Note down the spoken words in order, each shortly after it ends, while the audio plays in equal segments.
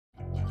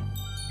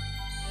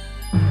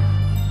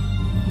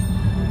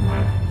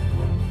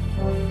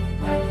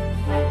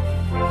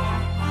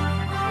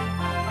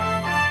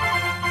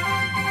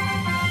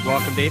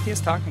Welcome to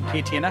Atheist Talk on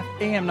KTNF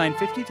AM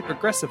 950, the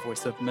progressive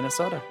voice of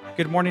Minnesota.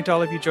 Good morning to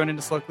all of you joining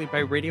us locally by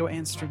radio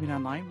and streaming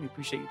online. We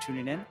appreciate you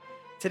tuning in.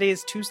 Today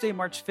is Tuesday,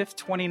 March 5th,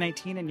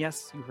 2019, and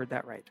yes, you heard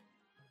that right.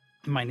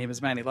 My name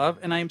is Manny Love,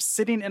 and I am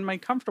sitting in my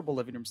comfortable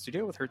living room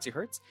studio with Hertzie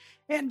Hertz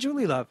and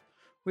Julie Love.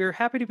 We are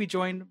happy to be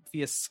joined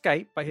via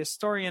Skype by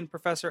historian,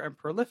 professor, and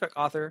prolific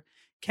author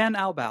Ken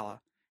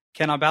Albala.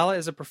 Ken Albala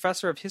is a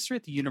professor of history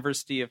at the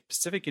University of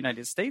Pacific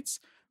United States,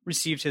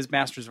 received his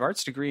Master's of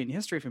Arts degree in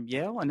history from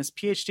Yale, and his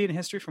PhD in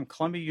history from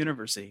Columbia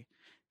University.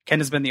 Ken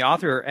has been the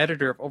author or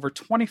editor of over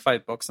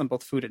 25 books on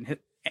both food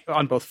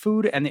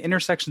and the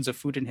intersections of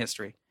food and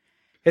history.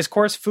 His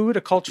course, Food,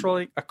 a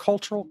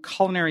Cultural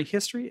Culinary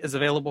History, is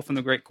available from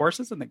the Great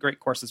Courses and the Great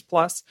Courses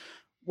Plus,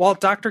 while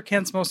Dr.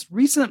 Ken's most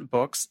recent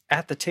books,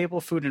 At the Table,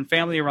 Food and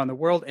Family Around the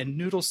World, and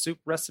Noodle Soup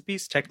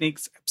Recipes,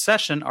 Techniques,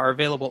 Obsession, are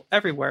available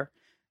everywhere.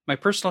 My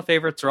personal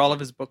favorites are all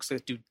of his books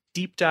that do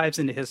deep dives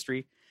into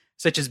history,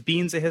 such as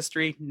Beans, a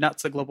History,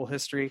 Nuts, a Global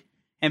History,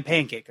 and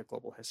Pancake, a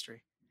Global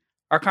History.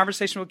 Our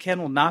conversation with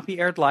Ken will not be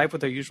aired live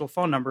with our usual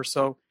phone number,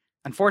 so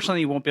unfortunately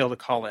you won't be able to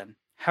call in.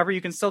 However,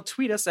 you can still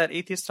tweet us at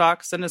Atheist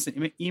Talk, send us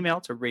an email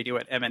to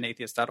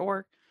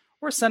radio@mnatheist.org,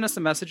 or send us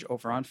a message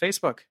over on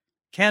Facebook.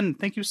 Ken,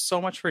 thank you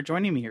so much for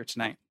joining me here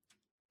tonight.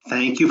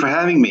 Thank you for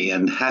having me,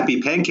 and happy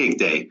Pancake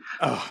Day.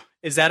 Oh,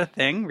 is that a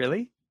thing,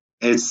 really?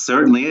 It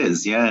certainly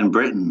is, yeah, in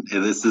Britain.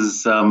 This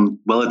is,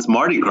 it's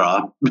Mardi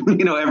Gras,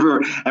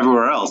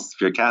 everywhere else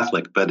if you're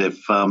Catholic. But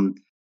if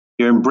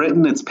you're in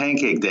Britain, it's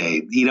Pancake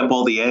Day. Eat up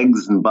all the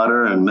eggs and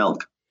butter and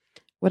milk.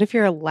 What if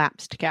you're a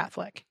lapsed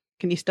Catholic?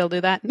 Can you still do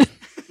that?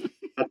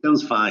 That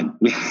sounds fine.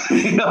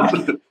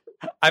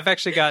 I've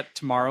actually got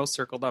tomorrow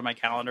circled on my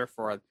calendar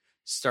for a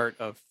start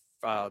of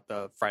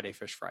the Friday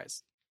fish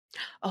fries.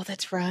 Oh,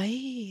 that's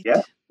right.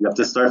 Yeah, you have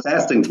to start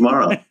fasting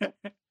tomorrow.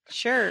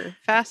 Sure,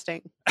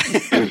 fasting.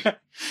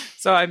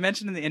 So I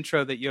mentioned in the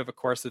intro that you have a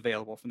course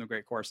available from the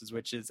Great Courses,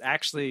 which is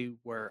actually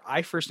where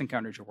I first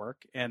encountered your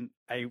work. And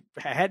I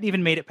hadn't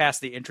even made it past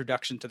the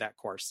introduction to that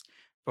course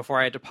before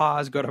I had to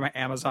pause, go to my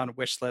Amazon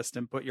wish list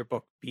and put your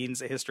book,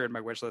 Beans, a History, in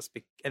my wish list.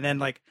 And then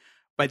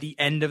by the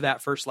end of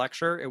that first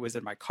lecture, it was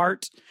in my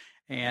cart.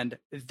 And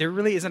there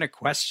really isn't a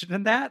question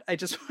in that. I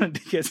just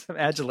wanted to get some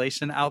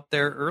adulation out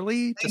there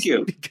early. Thank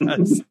you.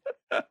 Because...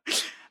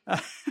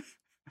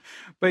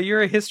 But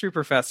you're a history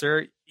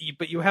professor,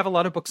 but you have a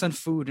lot of books on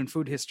food and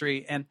food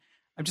history. And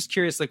I'm just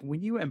curious,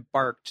 when you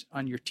embarked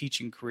on your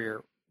teaching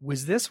career,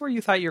 was this where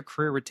you thought your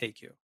career would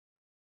take you?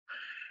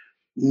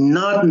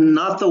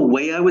 Not the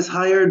way I was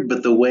hired,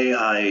 but the way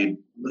I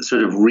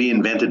sort of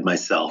reinvented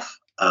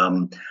myself.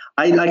 I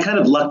kind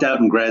of lucked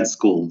out in grad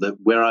school that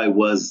where I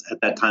was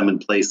at that time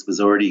and place was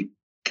already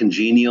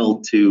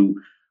congenial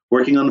to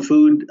working on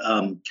food.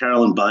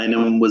 Carolyn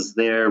Bynum was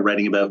there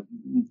writing about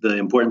the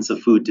importance of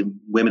food to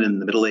women in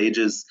the Middle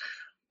Ages.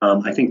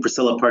 I think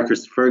Priscilla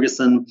Parkhurst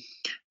Ferguson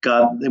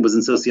was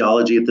in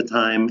sociology at the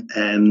time.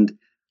 And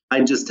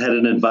I just had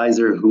an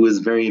advisor who was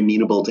very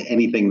amenable to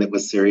anything that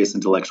was serious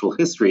intellectual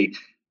history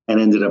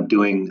and ended up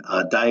doing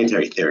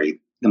dietary theory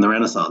in the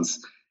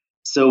Renaissance.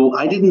 So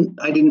I could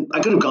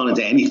have gone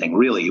into anything,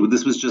 really.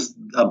 This was just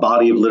a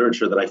body of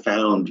literature that I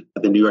found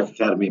at the New York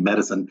Academy of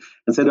Medicine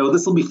and said, oh,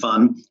 this will be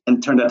fun. And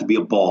it turned out to be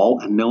a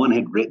ball, and no one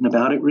had written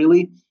about it,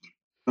 really.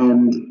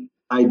 And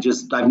I've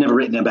never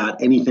written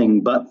about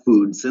anything but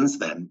food since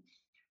then.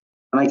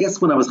 And I guess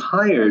when I was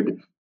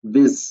hired,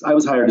 I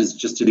was hired as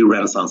just to do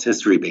Renaissance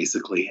history,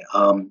 basically,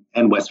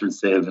 and Western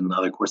Civ and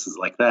other courses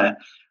like that.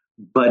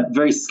 But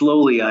very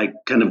slowly, I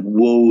kind of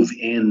wove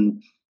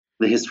in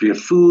the history of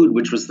food,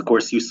 which was the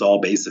course you saw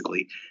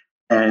basically,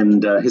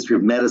 and history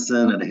of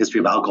medicine and a history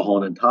of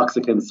alcohol and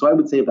intoxicants. So I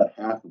would say about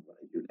half of what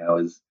I do now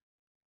is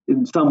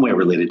in some way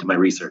related to my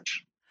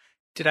research.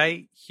 Did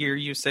I hear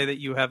you say that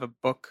you have a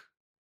book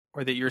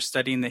or that you're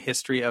studying the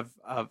history of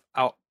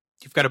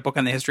you've got a book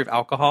on the history of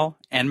alcohol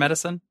and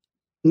medicine?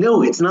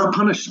 No, it's not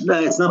published,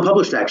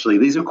 actually.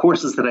 These are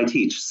courses that I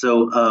teach.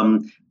 So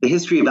the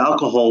history of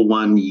alcohol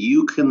one,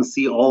 you can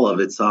see all of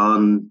it's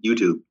on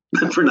YouTube.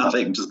 For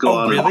nothing, just go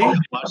on really? And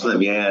watch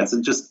them. Yeah, it's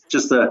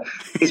just a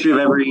history of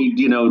every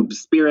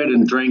spirit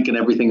and drink and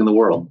everything in the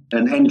world,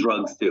 and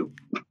drugs too.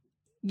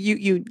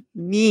 You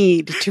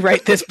need to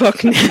write this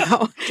book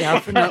now.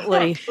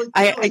 Definitely.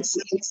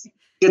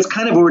 It's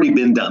kind of already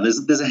been done.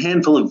 There's a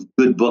handful of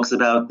good books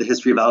about the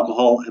history of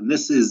alcohol, and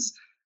this is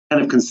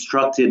kind of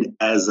constructed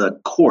as a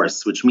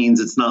course, which means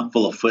it's not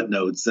full of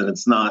footnotes and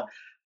it's not.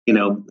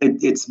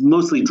 It's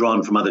mostly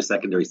drawn from other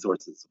secondary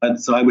sources.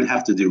 And so I would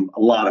have to do a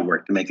lot of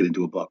work to make it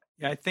into a book.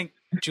 Yeah, I think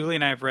Julie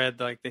and I have read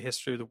the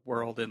history of the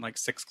world in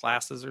 6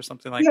 classes or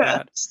something like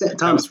that.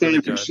 Tom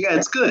Standish. Yeah,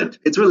 it's good.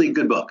 It's really a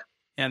good book.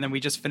 And then we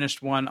just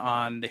finished one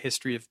on the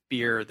history of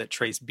beer that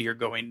traced beer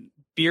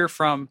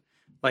from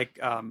I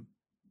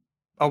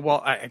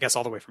guess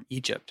all the way from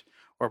Egypt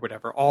or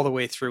whatever, all the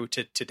way through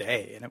to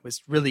today. And it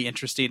was really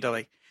interesting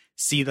to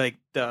see the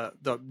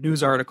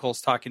news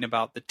articles talking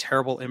about the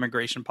terrible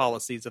immigration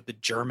policies of the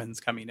Germans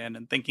coming in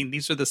and thinking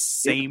these are the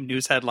same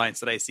news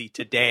headlines that I see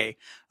today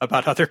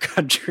about other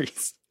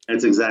countries.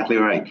 That's exactly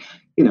right.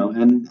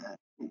 And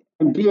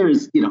beer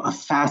is, a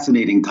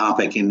fascinating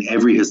topic in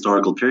every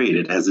historical period.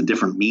 It has a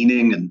different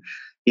meaning. And,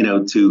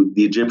 to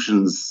the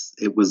Egyptians,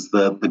 it was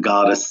the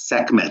goddess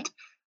Sekhmet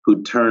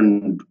who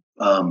turned,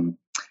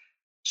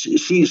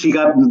 she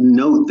got a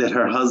note that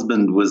her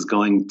husband was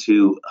going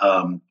to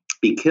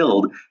be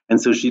killed. And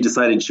so she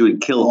decided she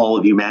would kill all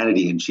of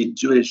humanity. And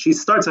she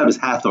starts out as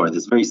Hathor,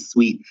 this very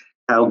sweet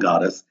cow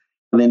goddess.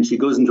 And then she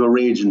goes into a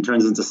rage and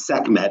turns into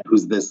Sekhmet,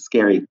 who's this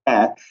scary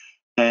cat.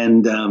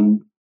 And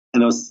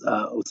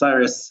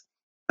Osiris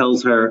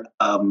tells her,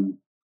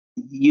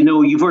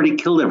 you've already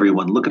killed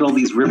everyone. Look at all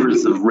these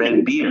rivers of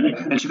red beer.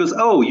 And she goes,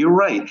 oh, you're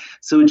right.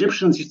 So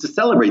Egyptians used to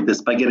celebrate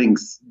this by getting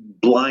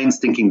blind,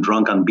 stinking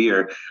drunk on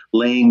beer,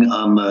 laying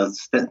on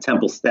the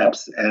temple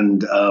steps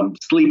and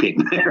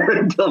sleeping there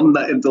until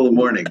the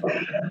morning.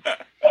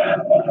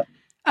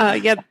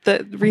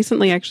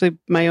 Recently, actually,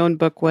 my own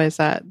book was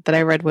that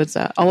I read was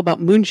all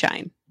about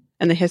moonshine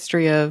and the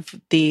history of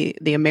the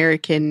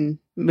American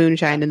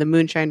moonshine and the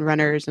moonshine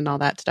runners and all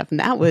that stuff. And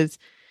that was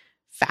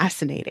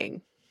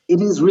fascinating.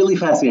 It is really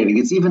fascinating.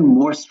 It's even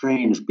more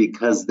strange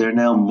because they're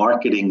now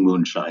marketing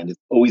moonshine. It's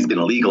always been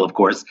illegal, of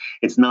course.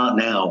 It's not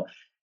now.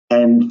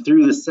 And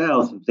through the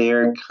South,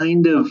 they're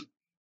kind of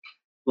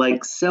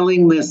like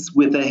selling this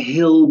with a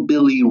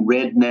hillbilly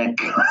redneck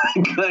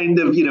kind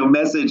of,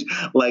 message,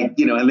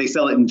 and they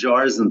sell it in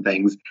jars and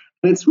things.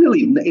 And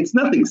it's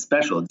nothing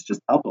special. It's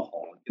just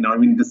alcohol,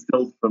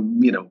 distilled from,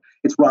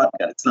 it's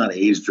vodka. It's not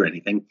aged or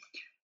anything.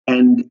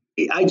 And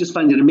I just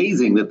find it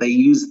amazing that they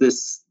use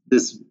this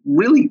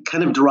really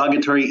kind of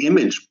derogatory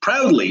image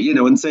proudly,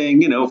 and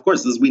saying, of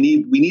course, we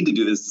need to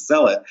do this to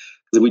sell it,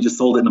 because if we just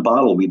sold it in a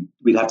bottle, we'd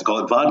have to call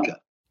it vodka.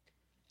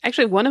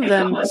 Actually, one of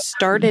them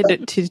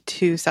started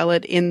to sell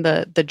it in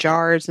the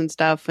jars and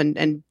stuff,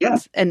 and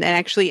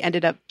actually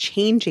ended up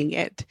changing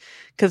it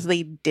because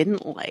they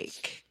didn't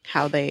like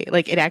how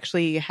it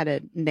actually had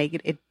a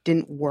negative. It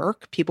didn't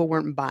work. People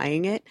weren't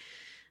buying it.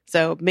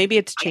 So maybe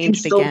it's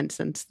changed again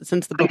since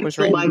the book was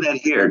written. I can still buy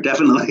that here,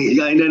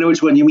 definitely. I know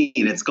which one you mean.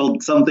 It's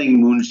called something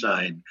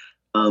moonshine.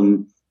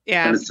 And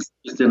it's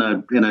just in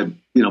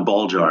a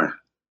ball jar.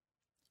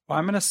 Well,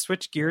 I'm going to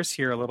switch gears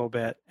here a little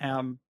bit.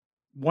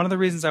 One of the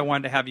reasons I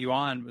wanted to have you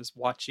on was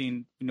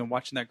watching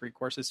that Greek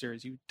Courses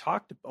series. You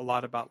talked a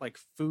lot about like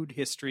food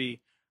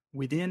history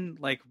within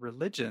like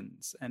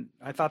religions, and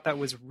I thought that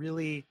was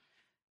really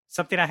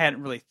something I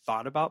hadn't really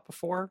thought about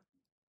before.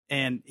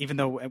 And even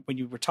though when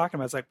you were talking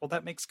about it, I was like, well,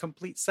 that makes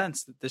complete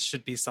sense that this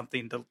should be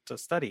something to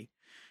study.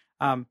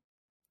 But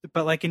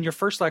like in your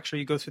first lecture,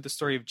 you go through the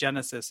story of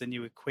Genesis and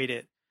you equate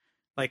it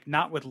like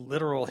not with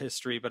literal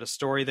history, but a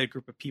story that a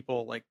group of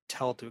people like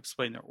tell to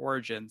explain their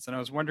origins. And I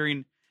was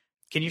wondering,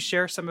 can you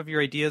share some of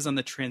your ideas on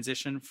the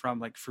transition from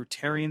like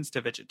fruitarians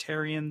to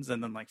vegetarians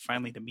and then like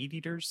finally to meat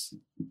eaters?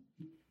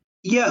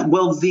 Yeah,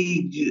 well,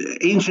 the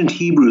ancient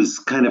Hebrews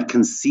kind of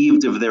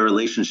conceived of their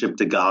relationship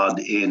to God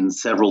in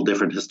several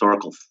different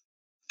historical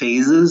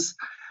phases.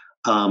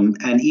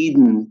 And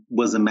Eden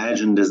was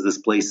imagined as this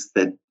place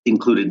that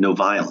included no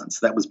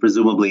violence. That was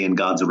presumably in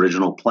God's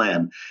original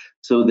plan.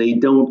 So they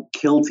don't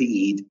kill to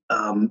eat,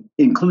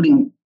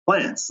 including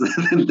plants.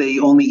 They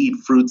only eat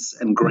fruits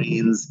and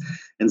grains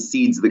and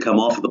seeds that come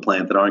off of the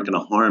plant that aren't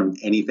going to harm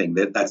anything.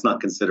 That's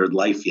not considered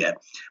life yet.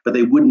 But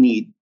they wouldn't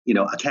eat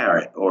a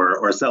carrot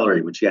or a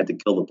celery, which you had to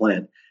kill the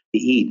plant to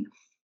eat.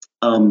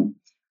 And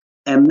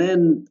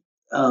then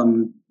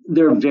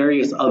there are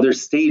various other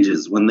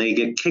stages. When they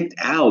get kicked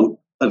out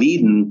of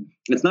Eden,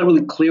 it's not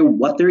really clear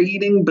what they're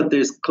eating, but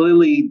there's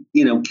clearly,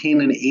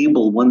 Cain and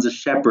Abel, one's a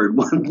shepherd,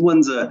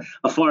 one's a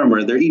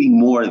farmer. They're eating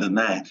more than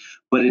that,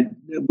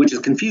 which is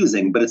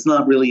confusing, but it's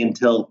not really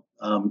until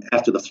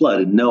after the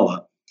flood in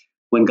Noah,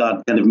 when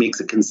God kind of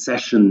makes a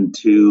concession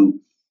to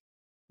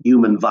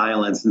human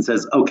violence and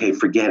says, okay,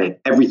 forget it.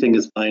 Everything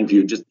is fine for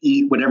you. Just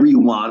eat whatever you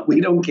want.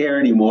 We don't care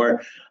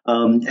anymore.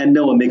 And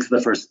Noah makes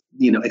the first,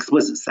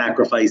 explicit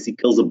sacrifice. He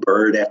kills a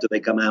bird after they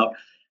come out,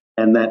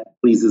 and that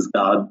pleases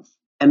God.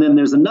 And then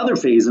there's another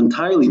phase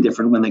entirely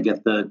different when they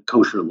get the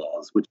kosher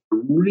laws, which are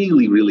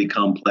really, really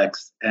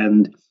complex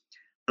and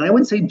I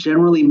would say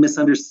generally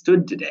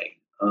misunderstood today.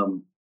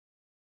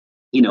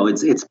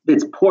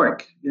 It's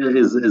pork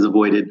is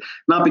avoided,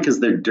 not because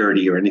they're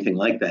dirty or anything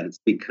like that. It's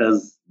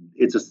because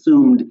it's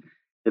assumed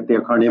that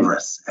they're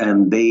carnivorous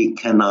and they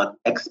cannot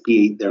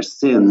expiate their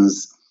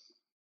sins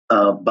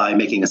by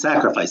making a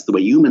sacrifice the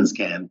way humans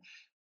can.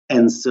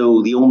 And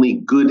so the only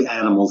good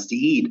animals to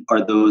eat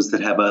are those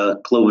that have a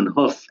cloven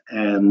hoof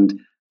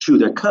and chew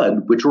their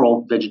cud, which are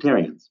all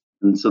vegetarians.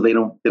 And so they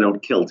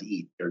don't kill to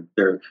eat.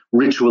 They're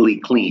ritually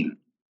clean.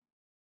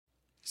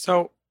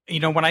 So,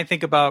 when I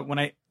think about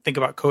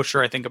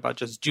kosher, I think about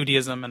just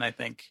Judaism, and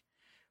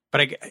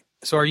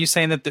so are you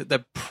saying that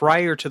the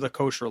prior to the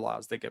kosher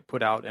laws that get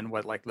put out in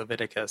what, like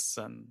Leviticus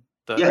and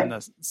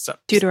the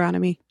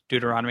Deuteronomy?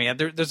 Yeah,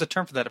 there's a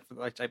term for that.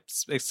 Like, I'm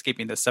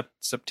escaping the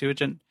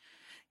Septuagint.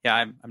 Yeah,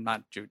 I'm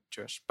not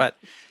Jewish, but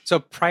so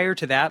prior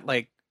to that,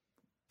 like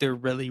there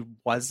really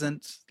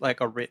wasn't like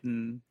a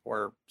written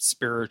or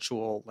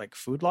spiritual like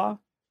food law.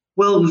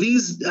 Well,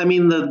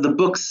 the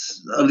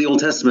books of the Old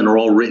Testament are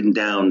all written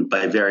down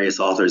by various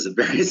authors at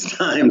various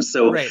times.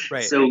 So,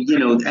 Right. so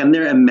and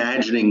they're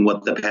imagining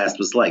what the past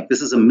was like.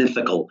 This is a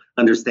mythical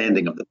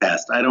understanding of the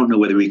past. I don't know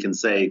whether we can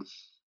say,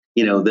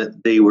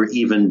 that they were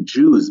even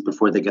Jews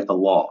before they get the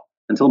law.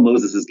 Until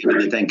Moses is given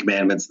the Ten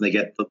Commandments and they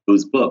get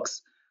those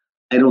books,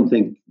 I don't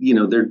think,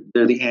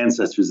 they're the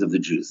ancestors of the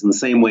Jews in the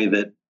same way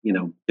that,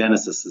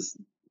 Genesis is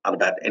not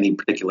about any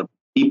particular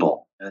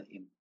people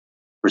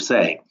per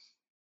se.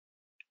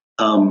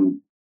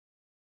 And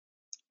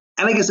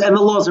I guess, and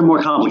the laws are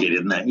more complicated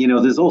than that.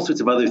 There's all sorts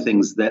of other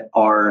things that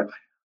are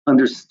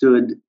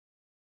understood,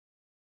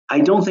 I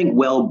don't think,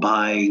 well,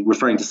 by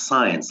referring to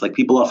science. Like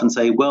people often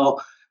say,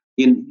 well,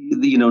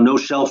 no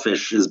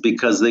shellfish is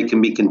because they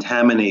can be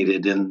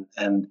contaminated, and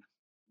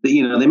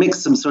they make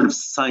some sort of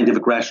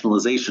scientific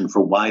rationalization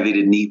for why they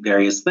didn't eat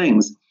various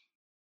things.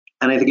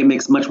 And I think it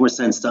makes much more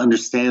sense to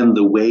understand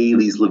the way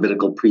these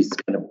Levitical priests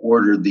kind of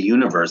ordered the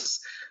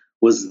universe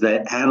was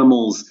that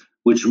animals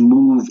which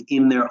move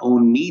in their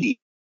own medium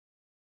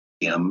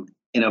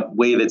in a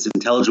way that's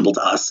intelligible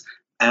to us.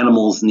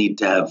 Animals need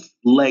to have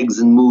legs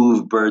and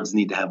move. Birds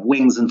need to have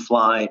wings and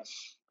fly.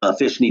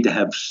 Fish need to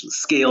have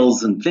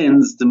scales and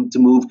fins to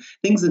move.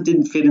 Things that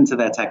didn't fit into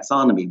that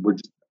taxonomy were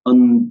just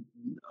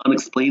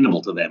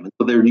unexplainable to them. And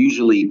so they're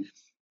usually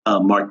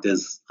marked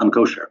as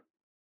unkosher.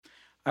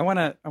 I want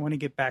to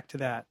get back to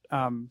that.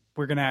 Unfortunately,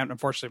 we're going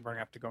to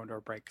have to go into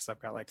a break because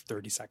I've got like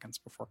 30 seconds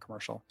before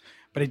commercial.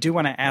 But I do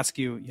want to ask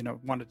you,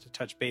 wanted to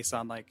touch base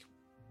on like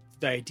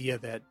the idea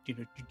that,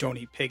 you don't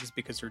eat pigs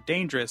because they're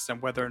dangerous,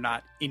 and whether or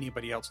not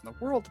anybody else in the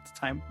world at the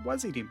time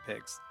was eating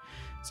pigs.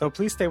 So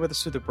please stay with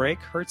us through the break.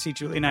 Hertzie,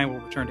 Julie, and I will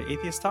return to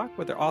Atheist Talk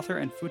with their author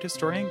and food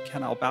historian,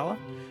 Ken Albala.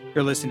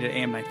 You're listening to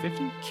AM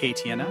 950,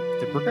 KTNF,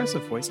 the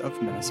progressive voice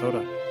of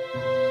Minnesota.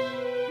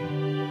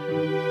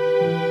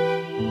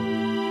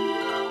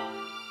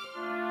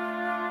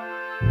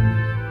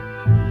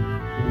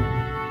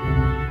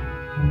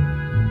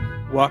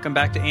 Welcome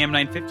back to AM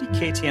 950,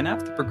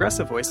 KTNF, the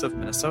progressive voice of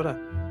Minnesota.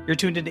 You're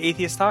tuned into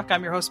Atheist Talk.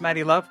 I'm your host,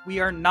 Maddie Love. We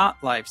are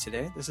not live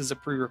today. This is a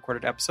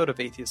pre-recorded episode of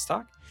Atheist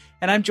Talk,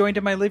 and I'm joined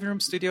in my living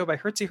room studio by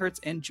Hertzie Hertz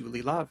and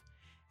Julie Love.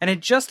 And in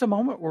just a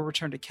moment, we'll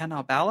return to Ken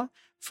Albala,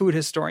 food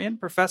historian,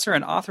 professor,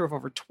 and author of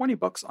over 20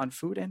 books on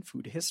food and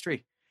food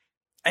history.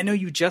 I know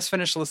you just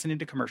finished listening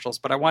to commercials,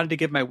 but I wanted to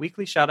give my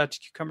weekly shout out to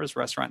Cucumber's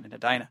Restaurant in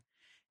Edina.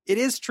 It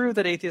is true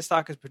that Atheist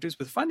Talk is produced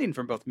with funding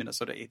from both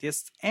Minnesota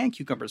Atheists and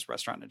Cucumber's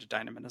Restaurant in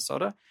Edina,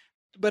 Minnesota.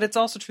 But it's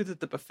also true that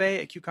the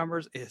buffet at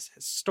Cucumbers is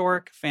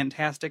historic,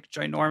 fantastic,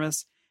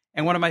 ginormous,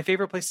 and one of my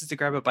favorite places to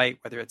grab a bite,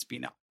 whether it's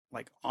being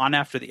like on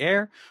after the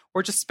air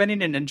or just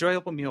spending an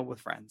enjoyable meal with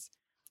friends.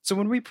 So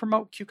when we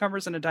promote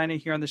Cucumbers in Edina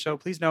here on the show,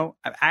 please know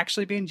I'm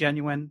actually being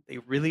genuine. They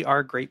really are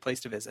a great place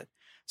to visit.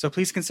 So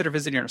please consider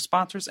visiting our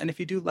sponsors, and if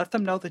you do, let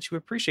them know that you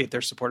appreciate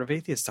their support of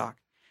Atheist Talk.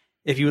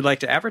 If you would like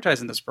to advertise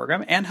in this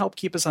program and help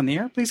keep us on the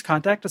air, please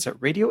contact us at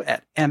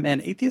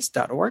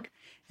radio@mnatheist.org.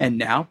 And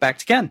now back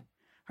to Ken.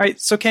 All right.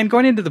 So Ken,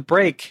 going into the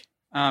break,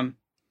 I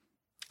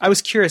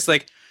was curious,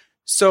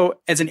 so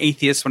as an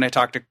atheist, when I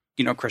talk to,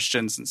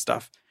 Christians and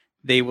stuff,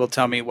 they will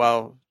tell me,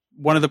 well,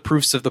 one of the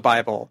proofs of the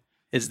Bible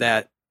is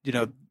that,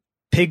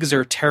 pigs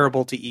are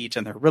terrible to eat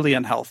and they're really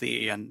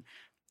unhealthy. And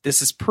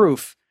this is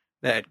proof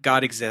that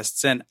God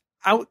exists. And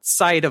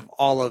outside of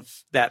all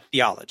of that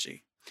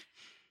theology,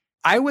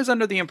 I was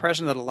under the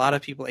impression that a lot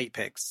of people ate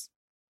pigs.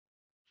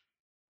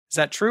 Is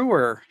that true?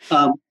 Or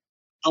a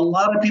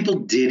lot of people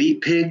did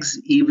eat pigs,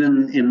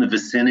 even in the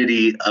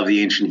vicinity of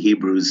the ancient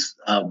Hebrews.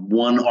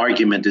 One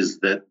argument is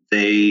that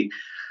they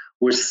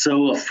were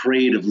so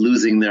afraid of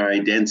losing their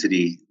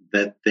identity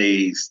that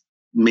they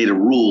made a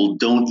rule: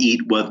 don't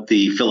eat what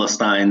the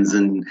Philistines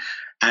and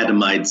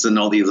Adamites and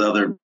all these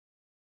other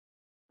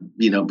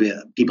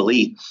people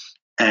eat.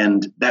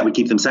 And that would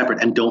keep them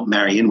separate, and don't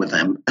marry in with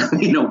them,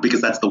 because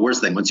that's the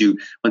worst thing. Once you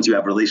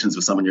have relations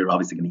with someone, you're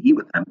obviously going to eat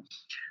with them.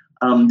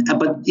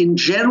 But in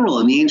general,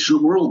 in the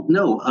ancient world,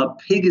 no, a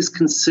pig is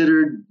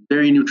considered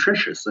very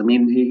nutritious. I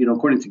mean,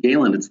 according to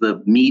Galen, it's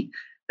the meat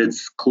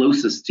that's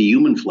closest to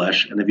human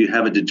flesh. And if you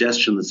have a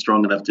digestion that's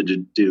strong enough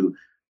to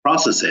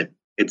process it,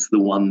 it's the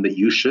one that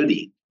you should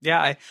eat.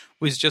 Yeah, I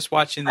was just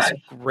watching this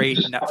great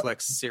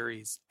Netflix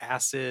series,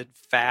 Acid,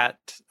 Fat,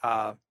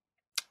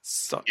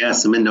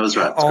 Cinnamon nose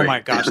rot. Oh my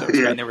gosh, that was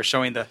great. And they were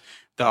showing the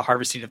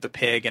harvesting of the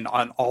pig and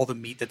on all the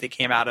meat that they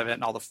came out of it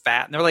and all the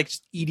fat. And they're like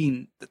just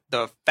eating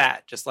the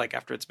fat just like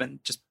after it's been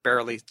just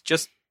barely,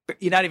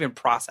 not even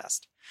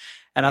processed.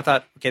 And I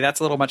thought, okay, that's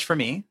a little much for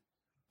me,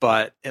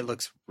 but it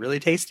looks really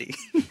tasty.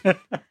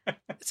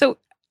 So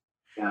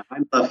yeah, I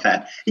love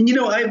fat. And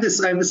I have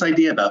this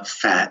idea about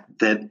fat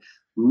that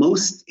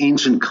most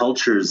ancient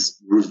cultures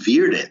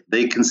revered it.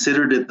 They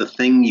considered it the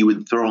thing you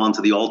would throw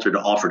onto the altar to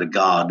offer to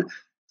God,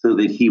 so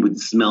that he would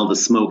smell the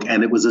smoke,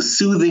 and it was a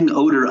soothing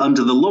odor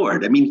unto the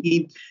Lord. I mean,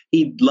 he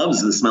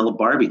loves the smell of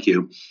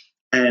barbecue,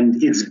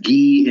 and it's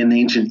ghee in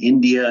ancient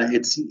India.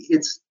 It's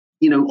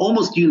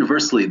almost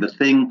universally the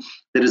thing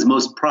that is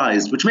most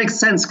prized, which makes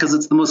sense because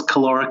it's the most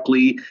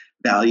calorically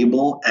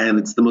valuable, and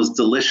it's the most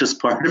delicious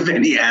part of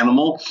any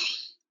animal.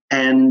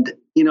 And,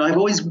 I've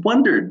always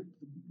wondered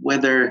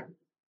whether,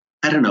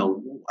 I don't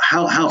know,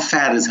 how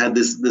fat has had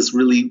this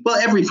really, well,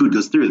 every food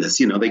goes through this,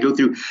 they go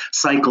through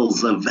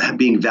cycles of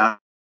being valued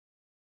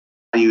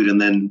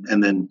and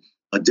then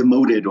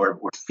demoted or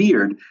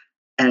feared.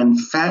 And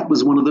fat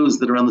was one of those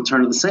that around the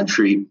turn of the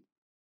century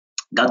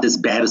got this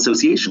bad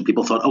association.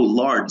 People thought, oh,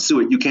 lard,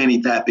 suet, you can't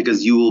eat that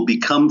because you will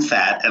become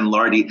fat and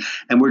lardy.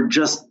 And we're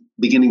just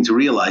beginning to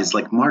realize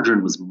like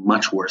margarine was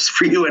much worse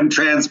for you, and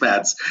trans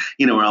fats,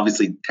 are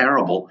obviously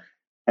terrible.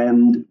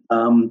 And,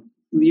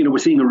 we're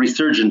seeing a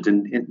resurgence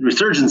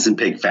in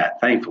pig fat,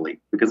 thankfully,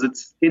 because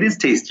it is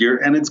tastier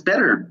and it's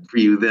better for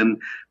you than,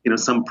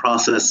 some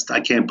processed,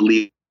 I can't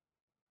believe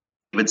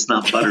it's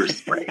not butter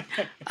spray.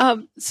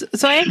 So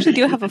I actually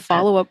do have a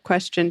follow-up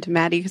question to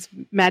Maddie, because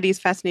Maddie's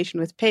fascination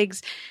with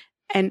pigs,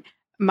 and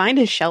mine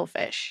is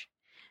shellfish.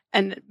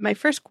 And my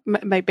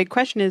big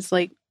question is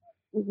like,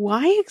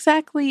 why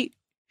exactly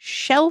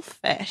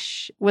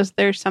shellfish? Was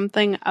there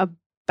something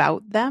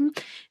about them?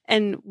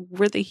 And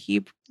were the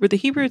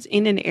Hebrews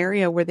in an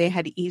area where they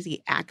had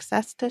easy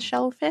access to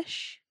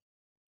shellfish?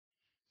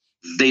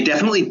 They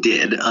definitely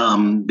did,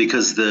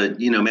 because the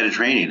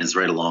Mediterranean is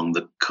right along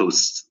the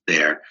coast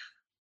there.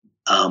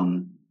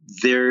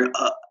 Their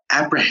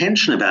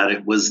apprehension about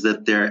it was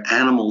that they're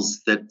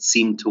animals that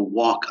seem to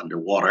walk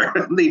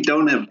underwater. They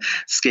don't have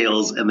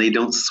scales and they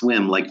don't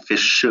swim like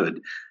fish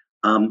should.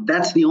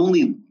 That's the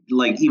only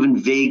even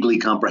vaguely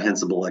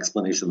comprehensible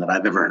explanation that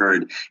I've ever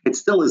heard. It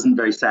still isn't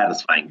very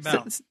satisfying.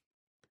 No.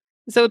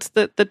 So it's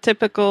the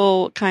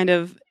typical kind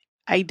of,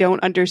 I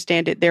don't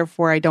understand it,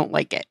 therefore I don't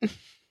like it.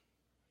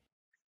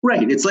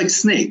 Right. It's like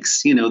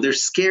snakes. They're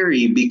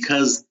scary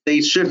because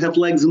they should have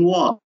legs and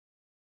walk.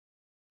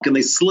 And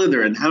they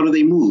slither, and how do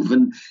they move?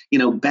 And,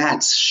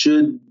 bats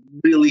should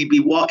really be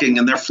walking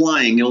and they're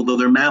flying, although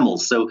they're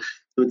mammals. So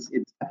it's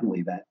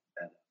definitely that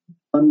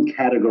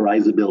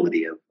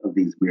uncategorizability of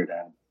these weird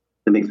animals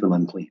that makes them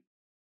unclean.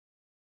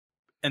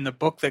 In the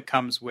book that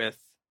comes with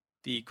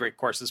the Great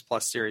Courses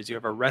Plus series, you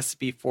have a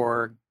recipe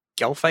for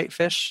gelfite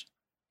fish.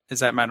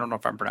 Is that, I don't know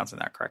if I'm pronouncing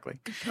that correctly.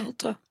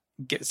 Gefilte.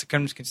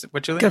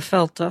 What, Julie?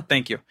 Gefilte.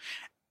 Thank you.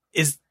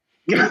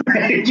 You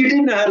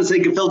didn't know how to say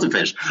gefilte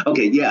fish.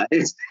 Okay, yeah.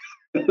 Okay.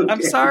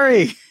 I'm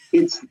sorry.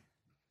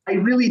 I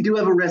really do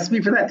have a recipe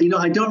for that.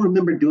 I don't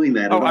remember doing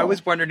that. Oh, I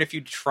was wondering if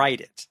you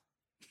tried it.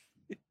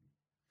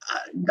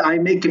 I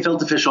make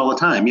gefilte fish all the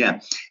time. Yeah,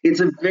 it's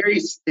a very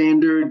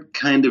standard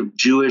kind of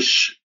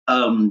Jewish.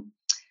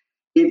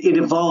 It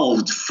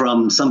evolved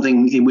from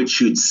something in which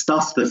you'd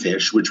stuff the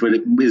fish, which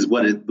is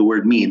what the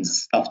word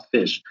means, stuffed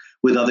fish,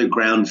 with other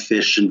ground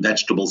fish and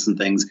vegetables and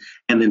things,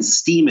 and then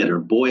steam it or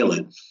boil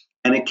it.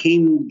 And it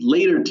came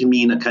later to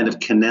mean a kind of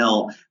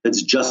quenelle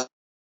that's just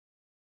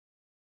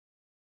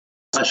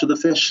flesh of the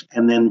fish,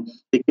 and then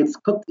it gets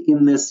cooked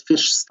in this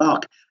fish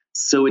stock,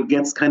 so it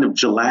gets kind of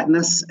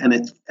gelatinous. And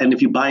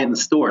if you buy it in the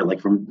store, like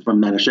from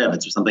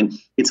Manischewitz or something,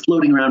 it's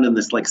floating around in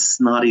this like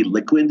snotty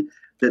liquid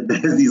that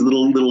has these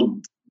little.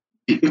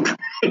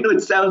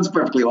 It sounds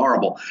perfectly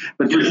horrible,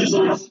 but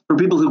for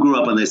people who grew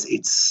up on this,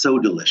 it's so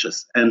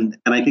delicious. And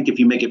I think if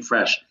you make it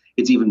fresh,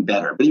 it's even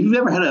better. But if you've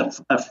ever had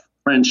a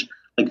French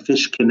like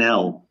fish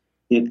quenelle,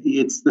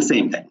 it's the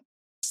same thing.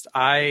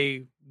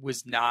 I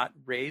was not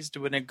raised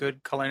in a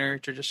good culinary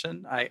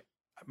tradition.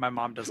 My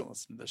mom doesn't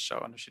listen to this show,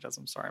 and if she does,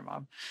 I'm sorry,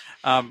 Mom.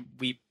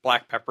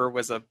 Black pepper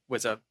was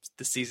the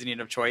seasoning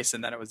of choice,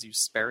 and then it was used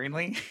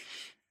sparingly.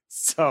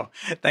 So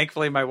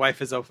thankfully, my wife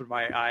has opened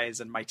my eyes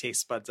and my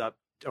taste buds up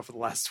over the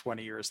last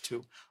 20 years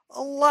to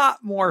a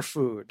lot more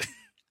food.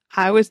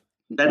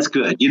 That's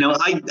good.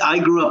 I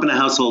grew up in a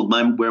household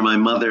where my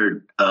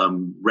mother,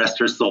 rest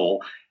her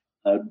soul,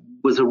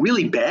 was a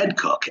really bad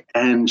cook,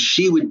 and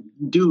she would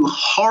do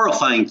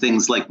horrifying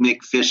things like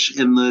make fish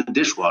in the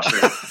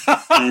dishwasher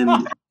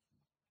and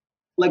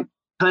like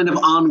kind of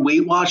on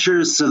Weight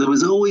Watchers. So there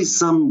was always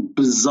some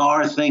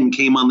bizarre thing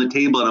came on the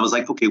table, and I was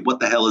like, okay, what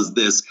the hell is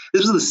this?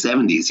 This was the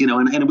 70s,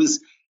 and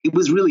it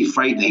was really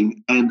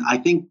frightening. And I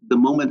think the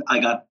moment I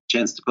got a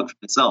chance to cook for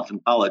myself in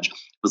college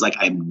was like,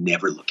 I'm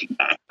never looking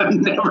back.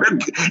 I'm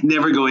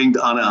never going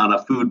on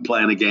a food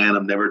plan again.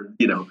 I'm never,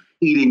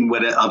 eating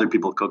what other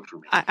people cooked for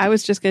me. I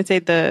was just going to say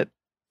the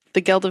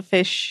gelte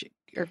fish,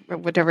 or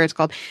whatever it's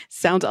called,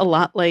 sounds a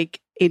lot like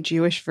a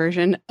Jewish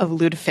version of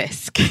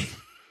lutefisk.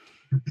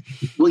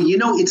 Well,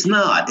 it's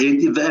not.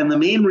 And the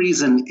main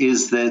reason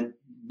is that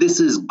this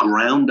is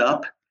ground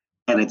up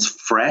and it's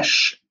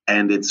fresh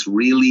and it's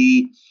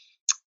really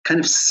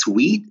kind of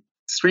sweet.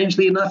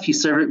 Strangely enough, you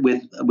serve it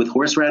with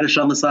horseradish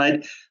on the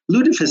side.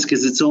 Lutefisk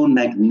is its own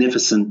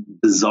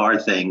magnificent, bizarre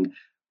thing,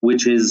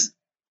 which is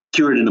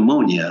cured in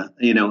ammonia,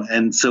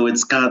 and so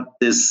it's got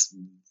this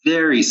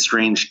very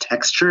strange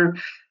texture,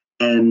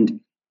 and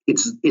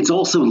it's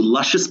also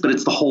luscious, but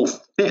it's the whole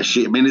fish.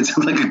 I mean, it's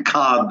like a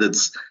cod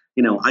that's,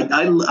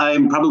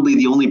 I'm probably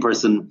the only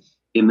person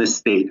in this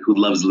state who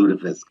loves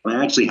lutefisk.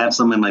 I actually have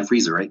some in my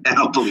freezer right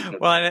now.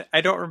 Well, I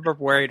don't remember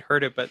where I'd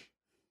heard it, but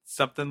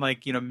something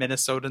like,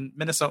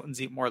 Minnesotans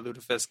eat more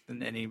lutefisk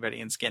than anybody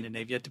in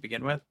Scandinavia to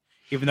begin with,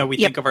 even though we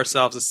think of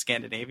ourselves as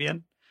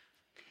Scandinavian.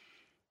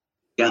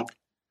 Yeah.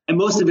 And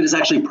most of it is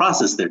actually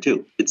processed there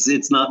too.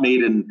 It's not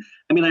made in,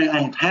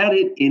 I've had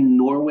it in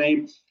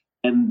Norway,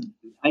 and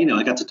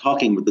I got to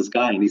talking with this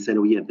guy, and he said,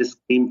 "Oh yeah, this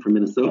came from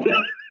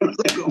Minnesota." I was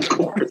like, "Of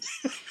course."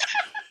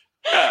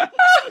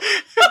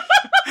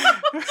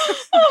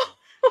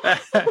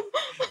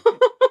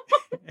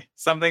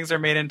 Some things are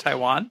made in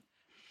Taiwan.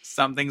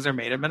 Some things are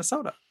made in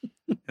Minnesota.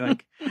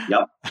 Like,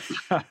 yep.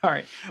 All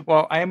right.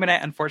 Well, I am going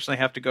to unfortunately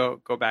have to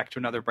go back to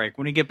another break.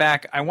 When we get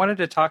back, I wanted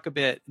to talk a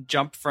bit,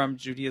 jump from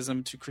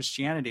Judaism to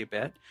Christianity a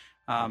bit.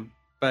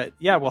 But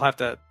yeah, we'll have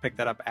to pick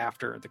that up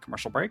after the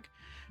commercial break.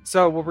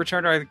 So we'll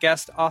return to our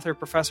guest, author,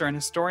 professor, and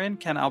historian,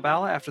 Ken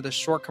Albala, after this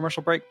short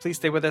commercial break. Please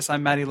stay with us.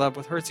 I'm Maddie Love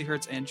with Hertzie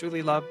Hertz and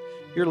Julie Love.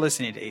 You're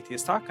listening to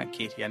Atheist Talk on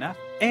KTNF,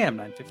 AM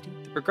 950,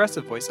 the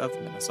progressive voice of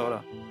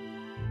Minnesota.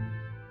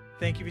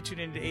 Thank you for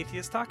tuning in to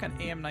Atheist Talk on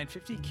AM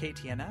 950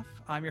 KTNF.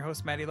 I'm your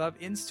host, Maddie Love,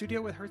 in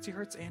studio with Hertzie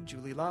Hertz and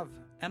Julie Love.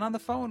 And on the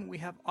phone, we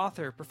have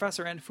author,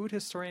 professor, and food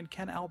historian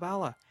Ken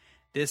Albala.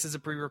 This is a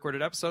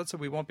pre-recorded episode, so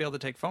we won't be able to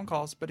take phone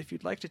calls, but if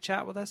you'd like to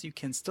chat with us, you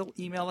can still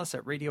email us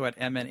at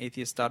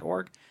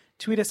radio@mnatheist.org,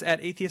 tweet us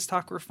at Atheist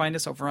Talk, or find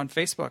us over on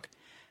Facebook.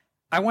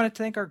 I want to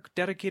thank our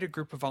dedicated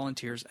group of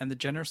volunteers and the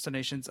generous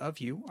donations of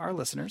you, our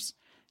listeners.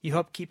 You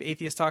help keep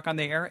Atheist Talk on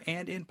the air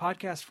and in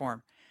podcast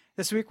form.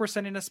 This week, we're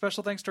sending a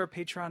special thanks to our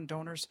Patreon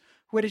donors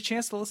who had a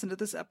chance to listen to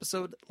this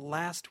episode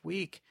last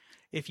week.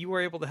 If you were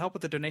able to help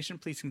with the donation,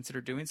 please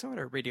consider doing so at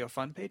our Radio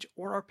Fund page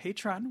or our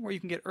Patreon, where you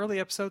can get early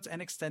episodes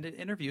and extended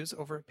interviews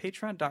over at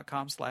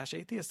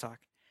patreon.com/atheisttalk.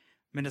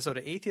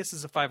 Minnesota Atheist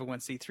is a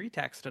 501c3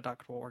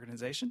 tax-deductible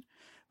organization.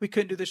 We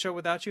couldn't do the show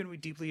without you, and we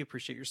deeply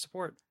appreciate your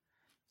support.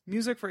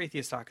 Music for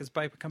Atheist Talk is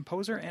by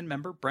composer and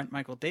member Brent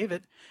Michael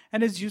David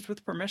and is used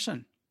with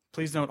permission.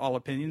 Please note all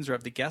opinions are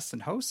of the guests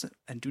and hosts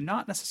and do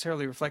not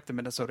necessarily reflect the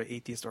Minnesota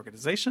Atheist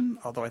Organization,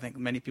 although I think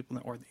many people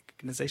in the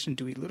organization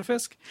do eat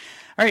lutefisk.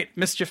 All right,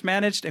 mischief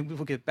managed, and we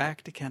will get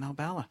back to Ken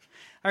Albala.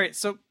 All right,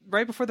 so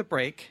right before the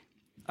break,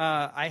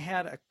 I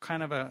had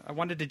I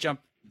wanted to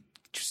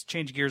just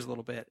change gears a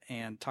little bit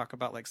and talk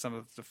about like some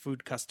of the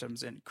food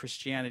customs in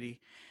Christianity.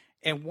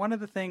 And one of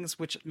the things,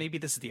 which maybe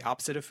this is the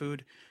opposite of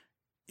food,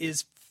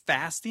 is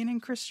fasting in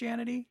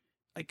Christianity.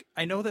 Like,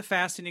 I know that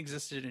fasting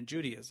existed in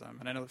Judaism,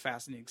 and I know that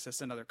fasting exists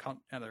in other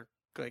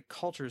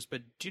cultures,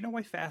 but do you know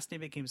why fasting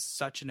became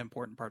such an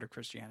important part of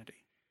Christianity?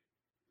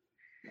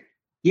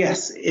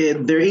 Yes,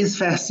 there is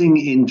fasting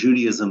in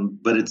Judaism,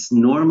 but it's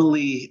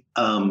normally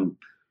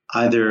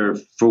either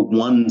for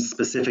one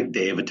specific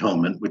day of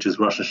atonement, which is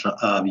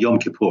Yom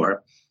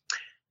Kippur,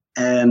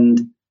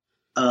 and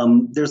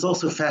there's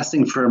also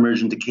fasting for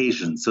emergent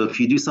occasions. So if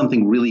you do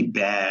something really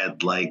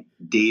bad, like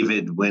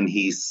David when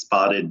he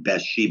spotted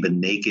Bathsheba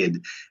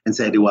naked and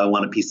said, "Do I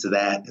want a piece of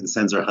that?" and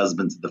sends her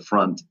husband to the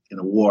front in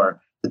a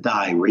war to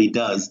die, where he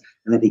does,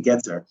 and then he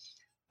gets her.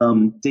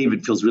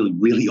 David feels really,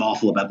 really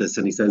awful about this,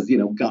 and he says,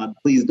 "God,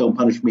 please don't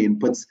punish me," and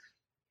puts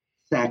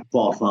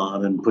sackcloth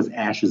on and puts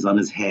ashes on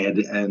his head,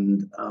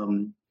 and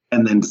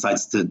then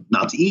decides to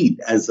not to eat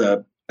as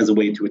a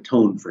way to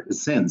atone for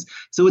his sins.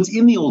 So it's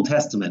in the Old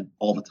Testament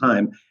all the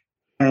time.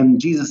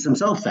 And Jesus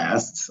himself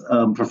fasts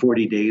for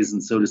 40 days,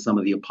 and so do some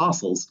of the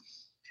apostles.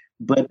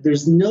 But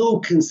there's no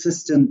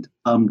consistent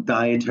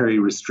dietary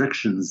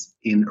restrictions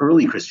in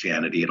early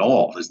Christianity at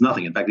all. There's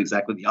nothing. In fact,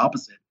 exactly the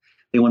opposite.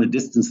 They want to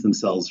distance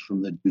themselves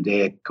from the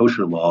Judaic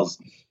kosher laws.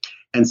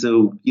 And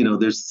so,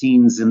 there's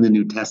scenes in the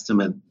New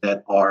Testament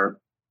that are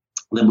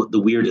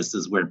the weirdest,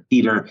 is where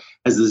Peter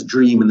has this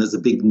dream and there's a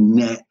big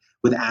net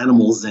with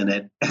animals in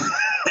it.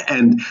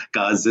 And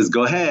God says,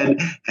 "Go ahead."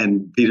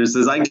 And Peter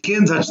says, "I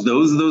can't touch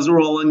those. Those are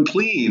all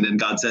unclean." And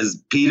God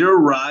says, "Peter,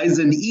 rise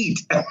and eat."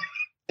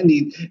 And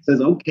he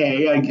says,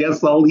 "Okay, I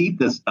guess I'll eat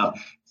this stuff."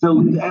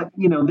 So,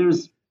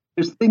 there's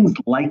things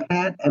like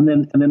that. And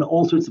then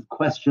all sorts of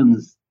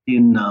questions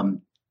in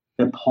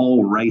that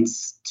Paul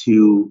writes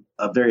to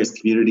various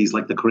communities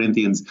like the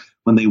Corinthians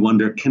when they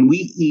wonder, can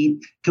we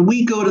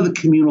go to the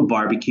communal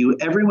barbecue?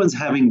 Everyone's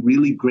having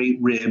really great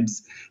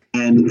ribs.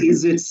 And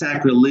is it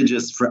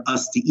sacrilegious for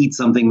us to eat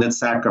something that's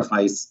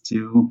sacrificed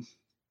to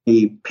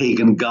a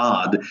pagan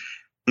god?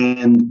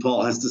 And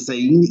Paul has to say,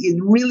 it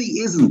really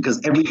isn't,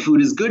 because every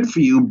food is good for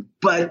you,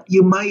 but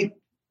you might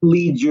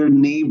lead your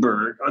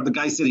neighbor or the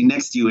guy sitting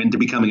next to you into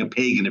becoming a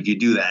pagan if you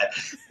do that,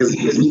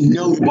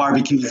 because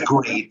barbecue is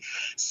great.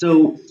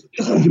 So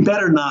you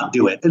better not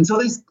do it. And so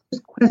there's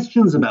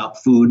questions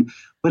about food,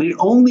 but it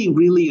only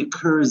really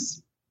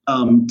occurs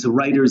to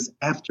writers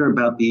after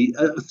about the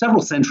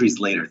several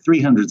centuries later,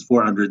 300s,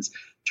 400s.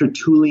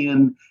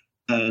 Tertullian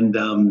and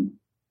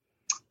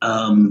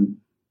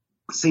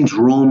St.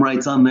 Jerome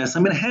writes on this.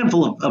 A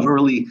handful of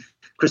early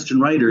Christian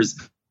writers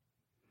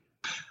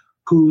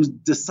who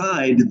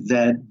decide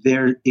that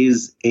there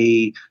is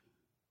a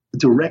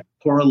direct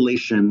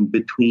correlation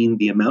between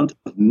the amount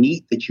of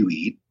meat that you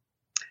eat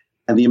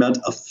and the amount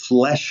of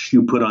flesh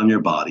you put on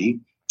your body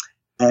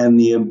and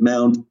the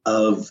amount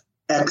of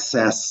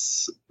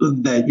excess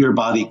that your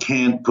body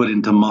can't put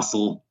into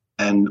muscle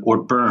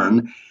or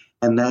burn,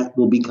 and that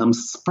will become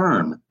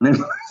sperm. And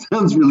that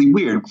sounds really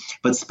weird,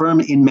 but sperm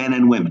in men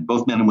and women,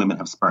 both men and women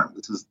have sperm.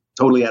 This is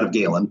totally out of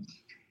Galen.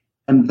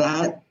 And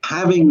that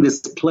having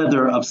this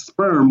plethora of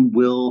sperm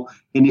will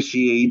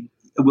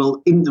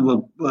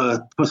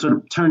sort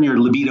of turn your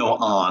libido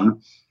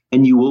on,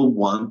 and you will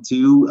want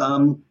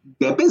to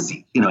get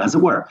busy, as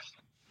it were.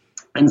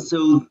 And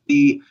so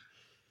the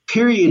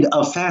period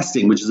of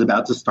fasting, which is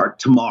about to start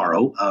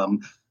tomorrow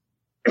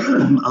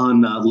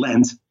on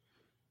Lent,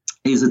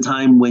 is a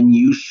time when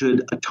you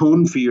should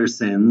atone for your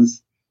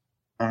sins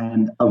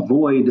and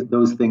avoid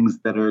those things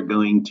that are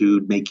going to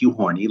make you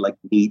horny, like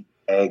meat,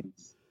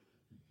 eggs,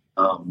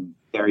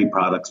 dairy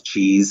products,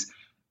 cheese,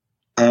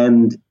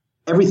 and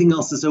everything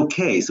else is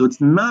okay. So it's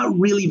not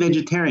really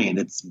vegetarian.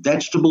 It's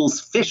vegetables.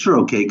 Fish are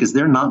okay because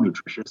they're not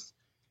nutritious.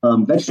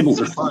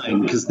 Vegetables are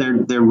fine because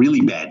they're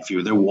really bad for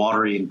you. They're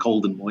watery and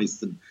cold and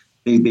moist, and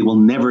they will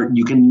never.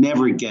 You can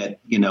never get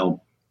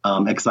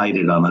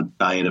excited on a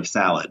diet of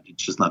salad.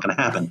 It's just not going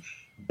to happen.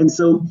 And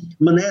so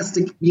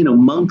monastic,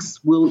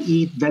 monks will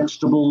eat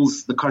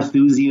vegetables. The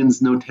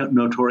Carthusians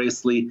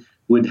notoriously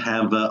would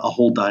have a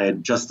whole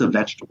diet just of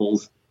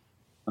vegetables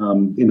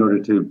in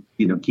order to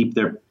keep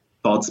their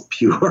thoughts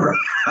pure.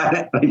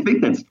 I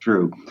think that's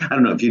true. I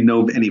don't know if you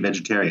know any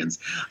vegetarians.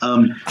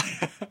 And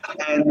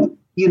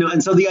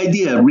so the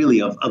idea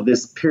really of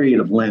this period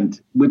of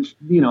Lent, which,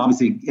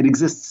 obviously it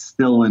exists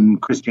still in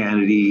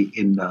Christianity,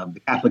 in the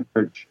Catholic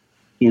Church,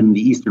 in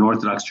the Eastern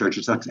Orthodox Church,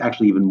 it's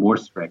actually even more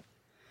strict.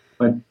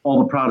 But all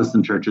the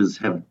Protestant churches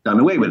have done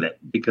away with it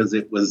because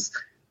it was,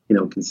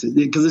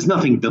 because there's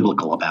nothing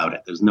biblical about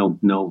it. There's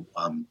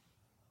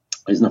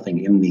there's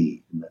nothing in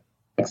the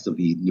text of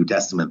the New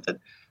Testament that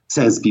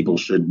says people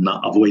should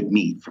not avoid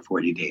meat for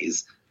 40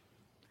 days.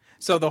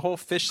 So the whole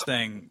fish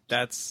thing,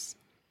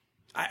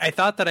 I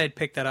thought that I'd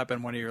picked that up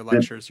in one of your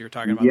lectures. You were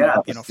talking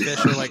about,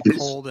 fish are like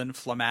cold and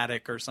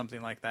phlegmatic or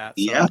something like that.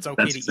 So yeah, it's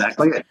okay that's to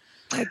exactly eat. it.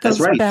 It goes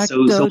back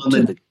to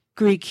the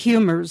Greek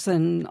humors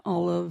and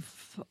all of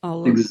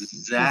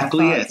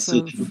exactly it.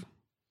 So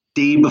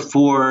day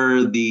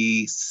before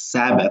the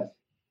Sabbath,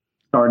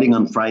 starting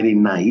on Friday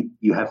night,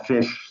 you have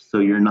fish, so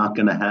you're not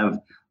going to have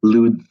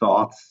lewd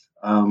thoughts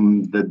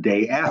the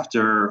day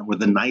after or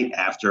the night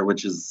after,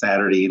 which is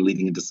Saturday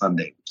leading into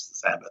Sunday, which is the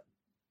Sabbath.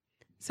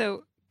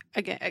 So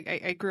again,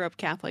 I grew up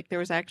Catholic. There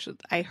was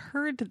I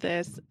heard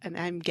this, and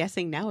I'm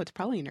guessing now it's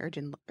probably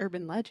an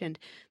urban legend,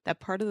 that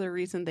part of the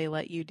reason they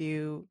let you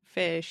do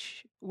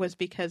fish was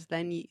because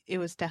then it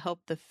was to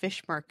help the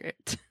fish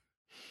market.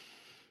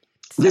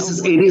 So,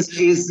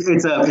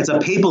 it's a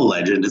papal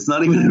legend. It's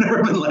not even an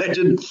urban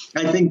legend.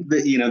 I think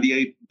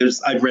that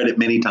I've read it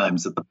many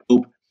times that the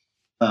Pope,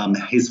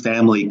 his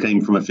family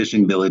came from a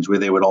fishing village where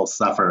they would all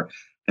suffer,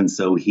 and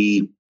so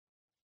he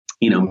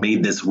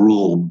made this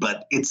rule,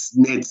 but it's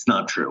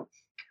not true.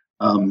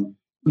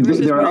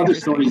 There are other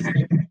stories.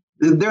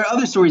 There are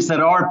other stories that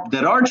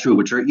are true,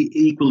 which are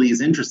equally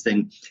as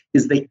interesting.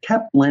 Is they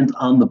kept Lent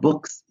on the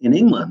books in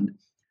England,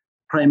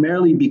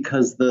 primarily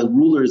because the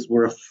rulers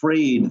were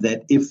afraid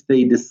that if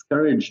they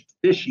discouraged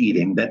fish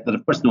eating, that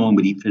of course no one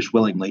would eat fish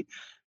willingly,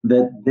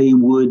 that they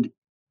would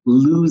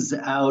lose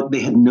out.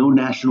 They had no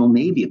national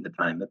navy at the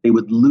time, that they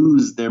would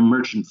lose their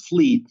merchant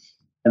fleet,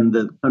 and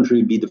the country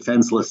would be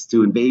defenseless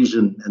to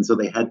invasion. And so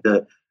they had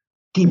to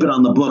keep it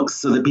on the books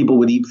so that people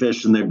would eat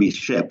fish and there'd be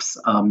ships.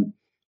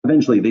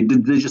 Eventually, they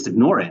just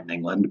ignore it in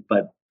England,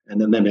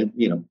 and then it,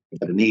 they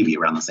had a navy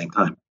around the same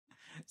time.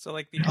 So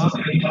like the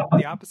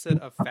opposite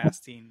of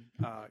fasting,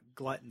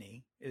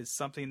 gluttony, is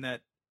something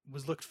that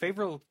was looked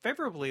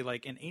favorably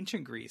like in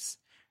ancient Greece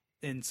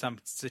in some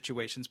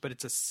situations, but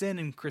it's a sin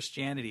in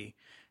Christianity.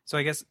 So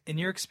I guess in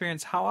your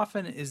experience, how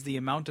often is the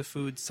amount of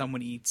food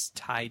someone eats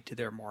tied to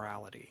their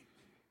morality?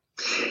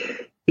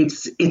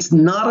 It's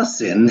not a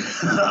sin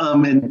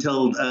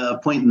until a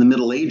point in the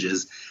Middle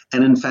Ages.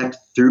 And in fact,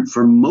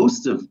 for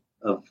most of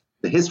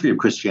the history of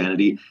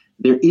Christianity,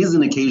 there is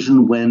an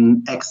occasion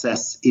when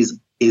excess is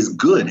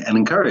good and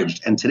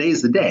encouraged. And today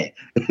is the day.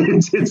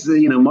 It's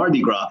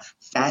Mardi Gras,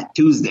 Fat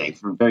Tuesday,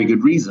 for a very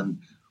good reason,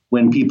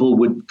 when people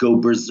would go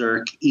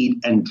berserk, eat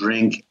and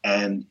drink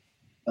and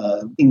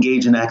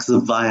engage in acts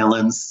of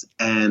violence.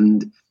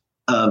 And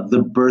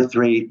the birth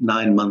rate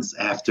 9 months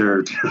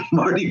after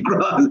Mardi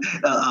Gras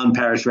on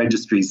parish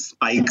registries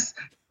spikes.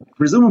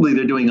 Presumably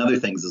they're doing other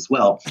things as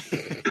well.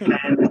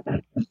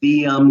 And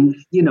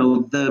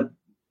the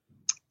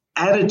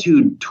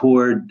attitude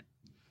toward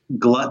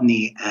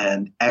gluttony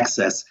and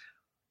excess,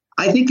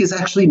 I think, is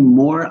actually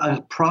more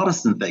a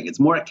Protestant thing. It's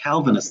more a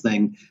Calvinist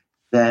thing,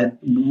 that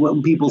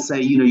when people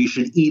say, you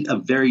should eat a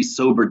very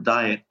sober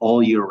diet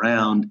all year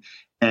round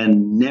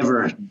and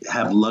never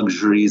have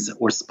luxuries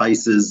or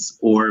spices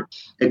or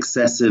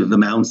excessive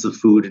amounts of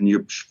food, and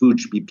your food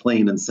should be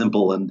plain and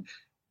simple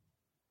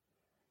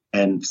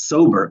and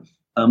sober.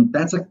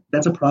 That's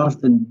a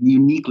Protestant,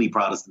 uniquely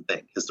Protestant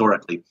thing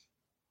historically.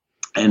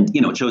 And,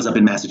 it shows up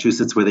in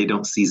Massachusetts where they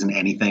don't season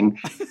anything.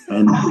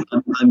 And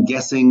I'm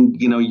guessing,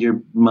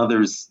 your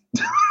mother's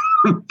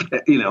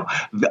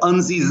the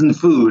unseasoned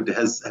food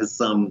has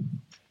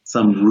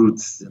some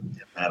roots in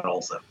that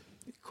also.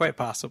 Quite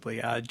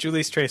possibly.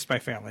 Julie's traced my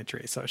family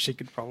tree, so she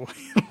could probably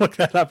look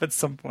that up at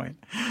some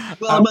point.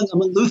 Well,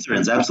 among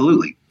Lutherans,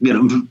 absolutely.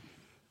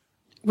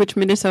 Which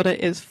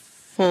Minnesota is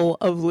full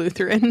of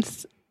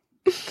Lutherans.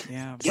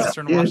 Yeah,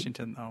 Western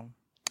Washington, though.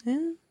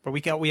 Yeah.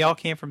 But we all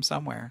came from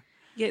somewhere.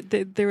 Yeah,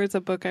 there was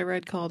a book I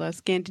read called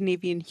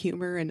Scandinavian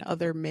Humor and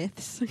Other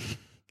Myths.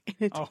 And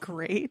it's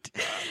great.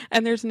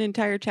 And there's an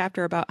entire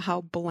chapter about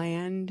how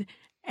bland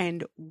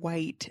and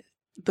white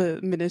the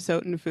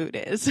Minnesotan food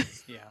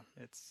is. Yeah,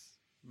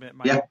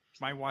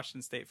 my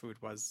Washington State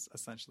food was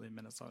essentially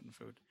Minnesotan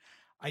food.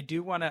 I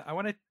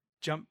want to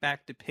jump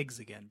back to pigs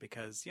again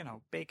because,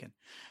 bacon.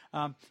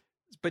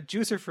 But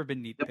Jews are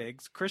forbidden to eat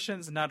pigs.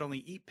 Christians not only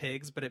eat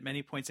pigs, but at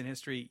many points in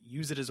history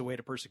use it as a way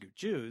to persecute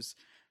Jews.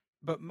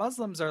 But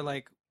Muslims are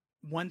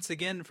once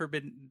again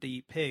forbidden to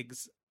eat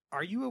pigs.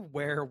 Are you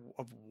aware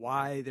of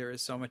why there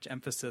is so much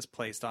emphasis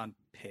placed on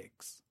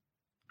pigs?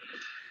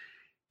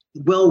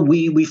 Well,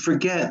 we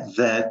forget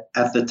that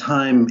at the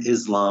time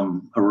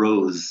Islam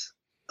arose,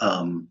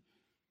 in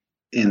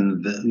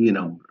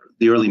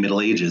the early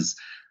Middle Ages,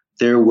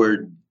 there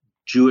were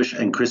Jewish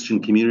and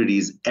Christian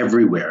communities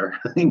everywhere,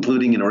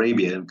 including in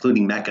Arabia,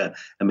 including Mecca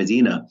and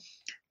Medina,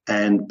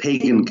 and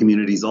pagan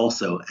communities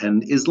also.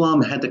 And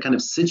Islam had to kind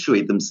of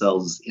situate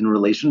themselves in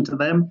relation to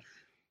them.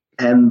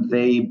 And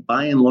they,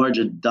 by and large,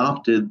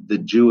 adopted the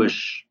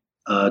Jewish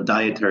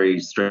dietary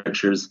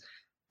strictures.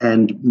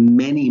 And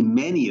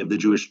many of the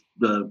Jewish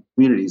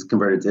communities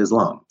converted to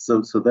Islam.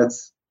 So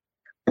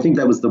I think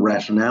that was the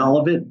rationale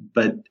of it.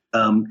 But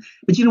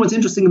what's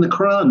interesting in the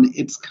Quran?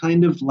 It's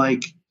kind of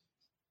like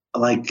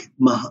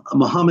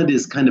Muhammad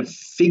is kind of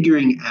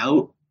figuring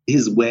out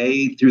his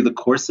way through the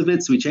course of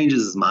it. So he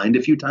changes his mind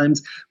a few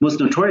times, most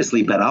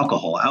notoriously about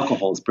alcohol.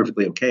 Alcohol is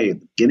perfectly okay at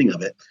the beginning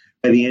of it.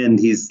 By the end,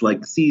 he's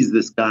sees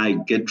this guy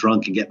get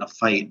drunk and get in a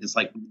fight. It's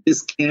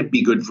this can't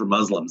be good for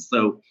Muslims.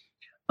 So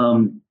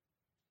it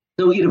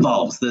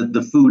evolves,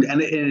 the food,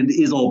 and it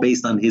is all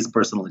based on his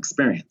personal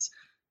experience.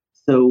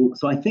 So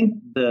I think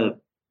the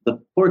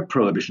pork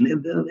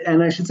prohibition,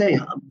 and I should say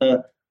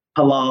the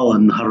halal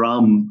and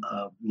haram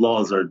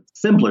laws are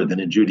simpler than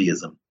in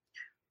Judaism,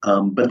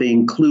 but they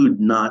include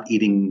not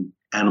eating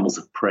animals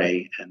of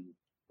prey and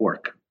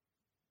pork.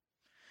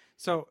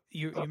 So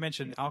you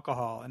mentioned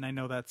alcohol, and I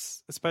know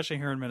that's, especially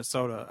here in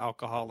Minnesota,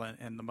 alcohol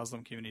in the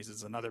Muslim communities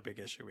is another big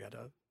issue. We had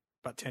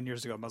about 10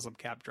 years ago, Muslim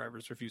cab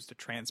drivers refused to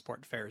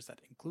transport fares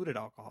that included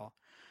alcohol.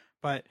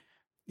 But,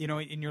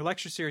 in your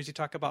lecture series, you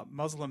talk about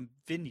Muslim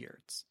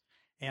vineyards.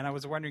 And I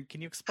was wondering, can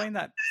you explain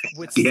that?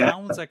 What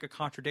sounds like a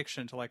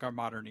contradiction to our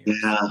modern ears.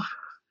 Yeah.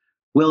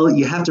 Well,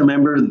 you have to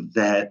remember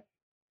that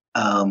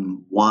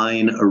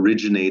wine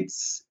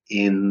originates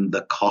in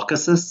the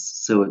Caucasus.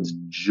 So it's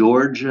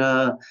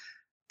Georgia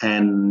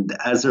and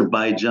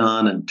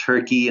Azerbaijan and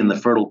Turkey and the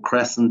Fertile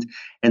Crescent.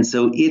 And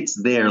so it's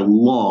there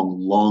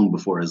long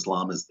before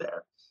Islam is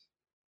there.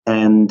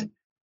 And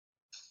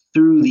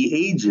through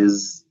the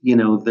ages,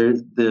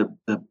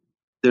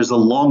 there's a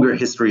longer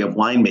history of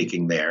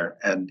winemaking there,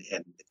 and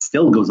it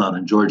still goes on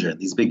in Georgia.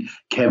 These big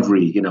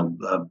kevri,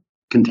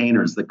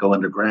 containers that go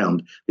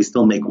underground, they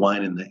still make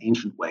wine in the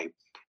ancient way.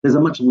 There's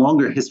a much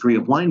longer history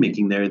of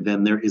winemaking there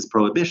than there is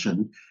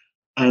prohibition.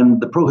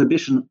 And the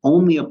prohibition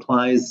only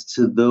applies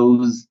to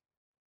those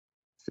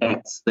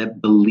sects that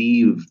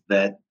believe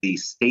that the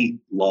state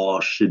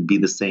law should be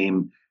the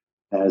same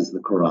as the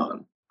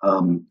Quran.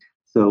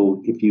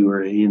 So if you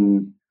were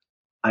in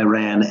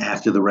Iran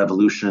after the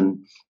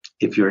revolution,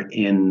 if you're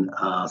in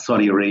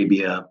Saudi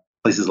Arabia,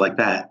 places like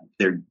that,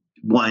 their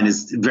wine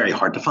is very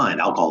hard to find.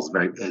 Alcohol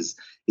is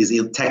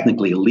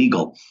technically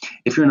illegal.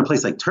 If you're in a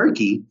place like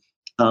Turkey,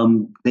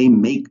 they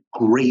make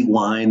great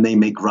wine. They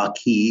make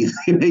raki.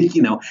 They make,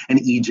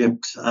 and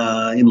Egypt,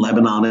 in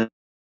Lebanon,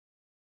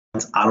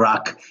 it's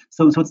arak.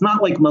 So it's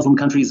not like Muslim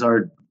countries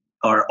are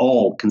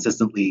all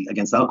consistently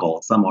against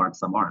alcohol. Some are,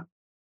 some aren't.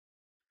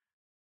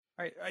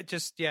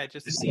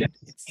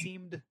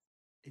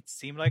 It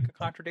seemed like a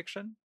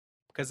contradiction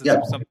because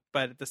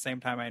but at the same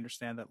time, I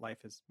understand that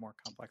life is more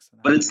complex than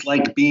that. But it's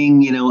like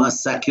being, a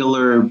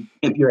secular.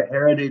 If your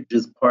heritage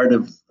is part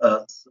of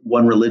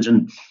one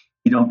religion,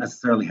 you don't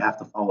necessarily have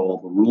to follow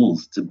all the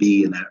rules to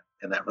be in that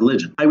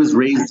religion. I was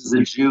raised as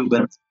a Jew,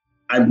 but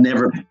I've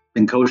never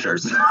been kosher.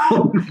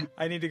 So.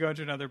 I need to go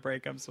into another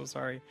break. I'm so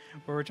sorry.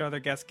 We're with our other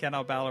guest, Ken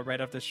Albala,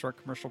 right after this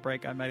short commercial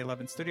break. I'm Maddie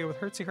Love in studio with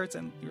Hertzy Hertz,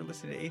 and you're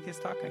listening to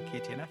Atheist Talk on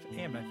KTNF,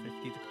 AM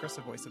 950, the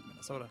progressive voice of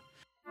Minnesota.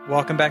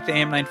 Welcome back to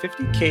AM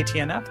 950,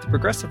 KTNF, the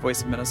progressive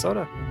voice of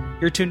Minnesota.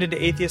 You're tuned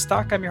into Atheist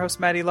Talk. I'm your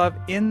host, Maddie Love,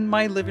 in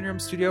my living room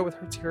studio with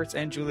Hertzy Hertz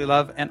and Julie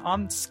Love. And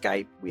on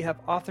Skype, we have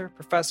author,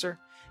 professor,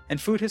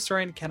 and food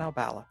historian Ken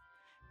Albala.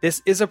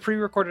 This is a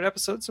pre-recorded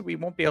episode, so we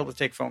won't be able to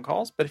take phone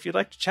calls. But if you'd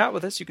like to chat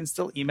with us, you can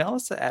still email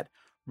us at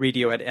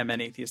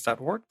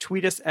radio@mnatheist.org,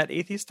 tweet us at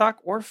Atheist Talk,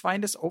 or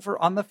find us over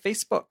on the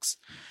Facebooks.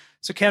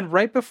 So, Ken,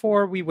 right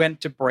before we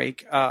went to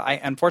break, I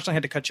unfortunately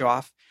had to cut you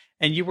off.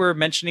 And you were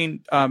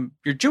mentioning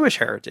your Jewish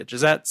heritage.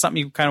 Is that something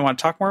you kind of want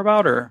to talk more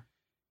about, or?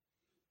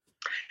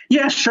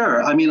 Yeah,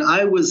 sure. I mean,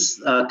 I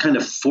was kind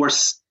of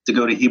forced to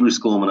go to Hebrew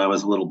school when I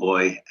was a little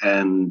boy,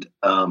 and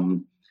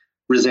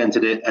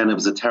resented it, and it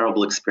was a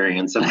terrible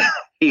experience, and I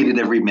hated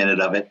every minute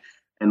of it,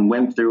 and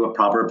went through a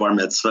proper bar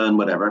mitzvah and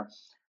whatever,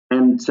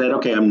 and said,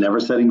 okay, I'm never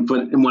setting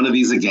foot in one of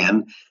these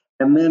again.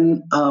 And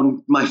then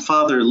my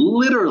father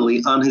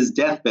literally on his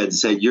deathbed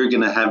said, you're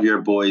going to have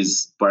your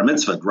boys bar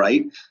mitzvah,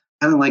 right?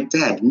 And I'm like,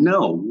 Dad,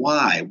 no,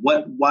 why?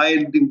 Why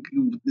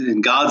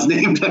in God's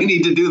name do I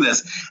need to do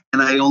this?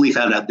 And I only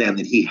found out then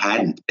that he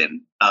hadn't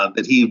been,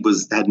 that he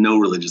had no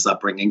religious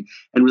upbringing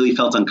and really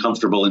felt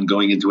uncomfortable in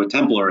going into a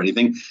temple or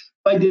anything.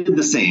 I did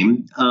the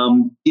same,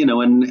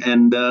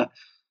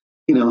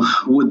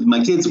 with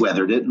my kids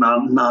weathered it,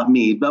 not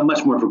me, but a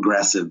much more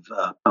progressive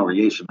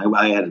congregation.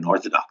 I had an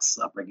Orthodox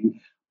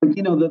upbringing. But,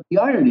 the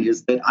irony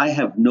is that I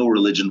have no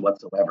religion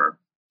whatsoever.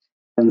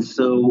 And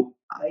so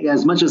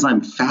as much as I'm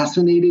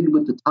fascinated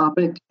with the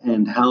topic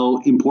and how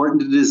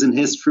important it is in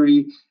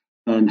history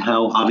and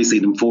how obviously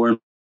it informs,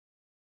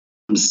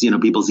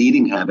 people's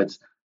eating habits,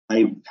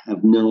 I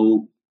have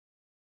no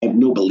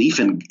belief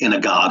in a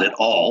God at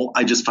all.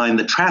 I just find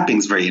the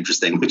trappings very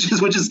interesting, which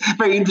is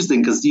very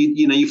interesting because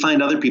you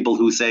find other people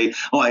who say,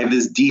 "Oh, I have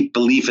this deep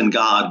belief in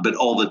God," but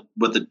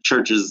what the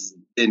churches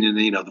and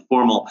the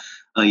formal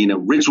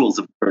rituals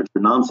of church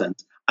are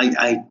nonsense.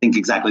 I think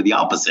exactly the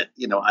opposite.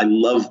 I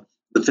love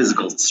the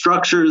physical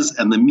structures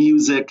and the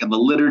music and the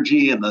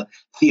liturgy and the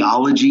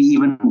theology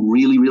even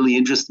really, really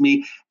interests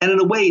me. And in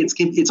a way,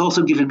 it's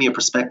also given me a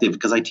perspective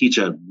because I teach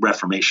a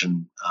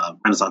Renaissance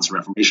and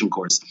Reformation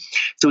course.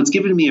 So it's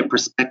given me a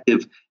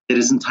perspective that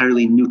is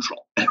entirely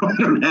neutral. I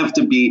don't have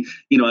to be,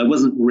 I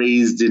wasn't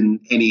raised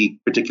in any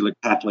particular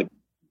Catholic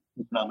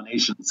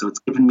denomination. So it's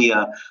given me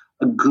a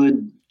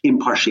good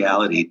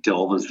impartiality to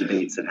all those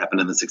debates that happened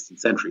in the 16th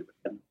century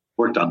and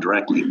worked on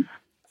directly.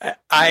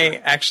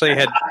 I actually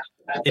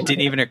it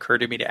didn't even occur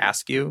to me to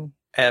ask you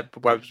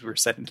while we were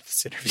setting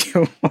this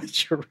interview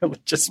what your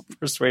religious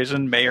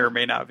persuasion may or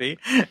may not be.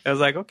 I was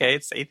like, okay,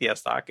 it's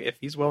atheist talk. If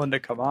he's willing to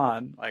come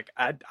on, like,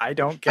 I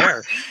don't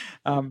care.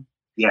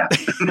 Yeah.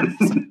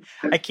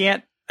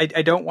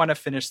 I don't want to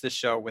finish this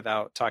show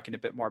without talking a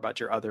bit more about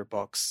your other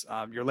books.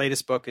 Your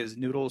latest book is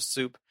Noodle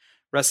Soup,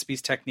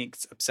 Recipes,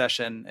 Techniques,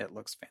 Obsession. It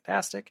looks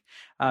fantastic.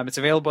 It's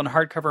available in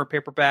hardcover or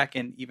paperback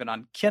and even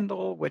on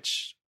Kindle,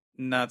 which,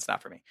 no, it's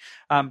not for me.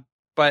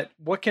 But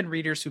what can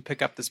readers who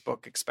pick up this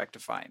book expect to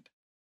find?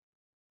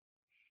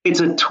 It's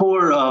a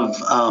tour of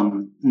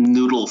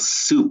noodle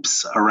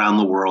soups around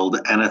the world,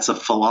 and it's a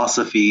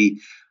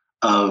philosophy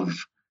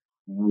of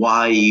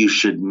why you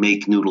should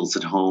make noodles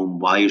at home,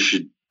 why you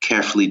should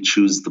carefully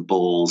choose the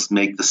bowls,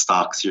 make the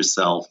stocks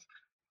yourself,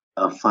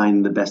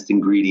 find the best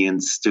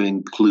ingredients to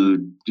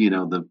include,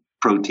 the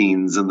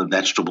proteins and the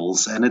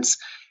vegetables. And it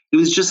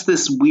was just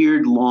this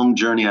weird long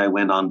journey I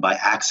went on by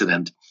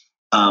accident.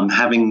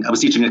 I was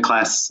teaching a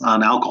class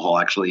on alcohol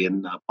actually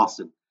in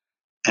Boston,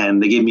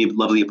 and they gave me a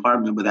lovely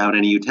apartment without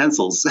any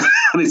utensils.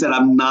 And I said,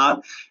 I'm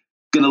not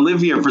going to live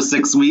here for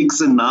 6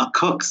 weeks and not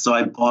cook. So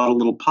I bought a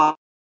little pot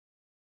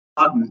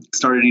and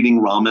started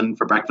eating ramen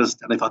for breakfast.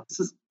 And I thought, this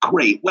is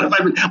great. What have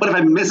I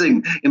been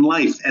missing in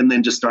life? And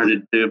then just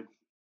started to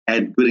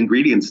add good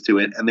ingredients to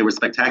it, and they were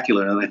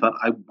spectacular. And I thought,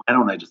 why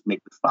don't I just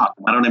make the stock?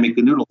 Why don't I make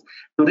the noodles?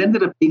 So it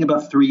ended up being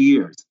about 3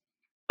 years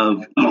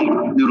of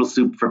eating noodle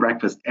soup for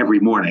breakfast every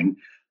morning.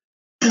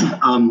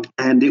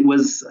 And it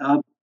was,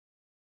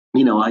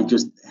 I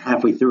just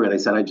halfway through it, I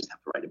said, I just have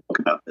to write a book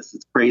about this.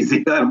 It's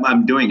crazy.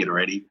 I'm doing it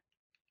already.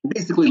 I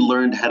basically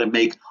learned how to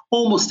make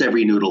almost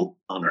every noodle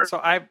on earth.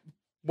 So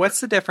what's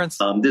the difference?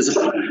 I'm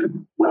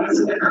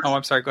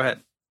sorry. Go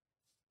ahead.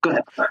 Go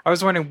ahead. I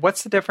was wondering,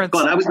 what's the difference?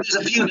 There's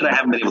a few that I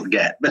haven't been able to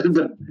get. But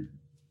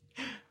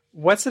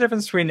what's the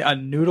difference between a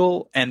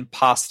noodle and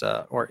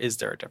pasta, or is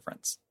there a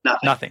difference?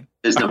 Nothing.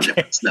 There's no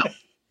difference, no.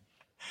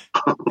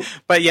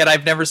 But yet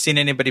I've never seen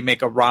anybody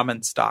make a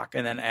ramen stock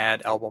and then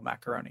add elbow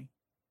macaroni.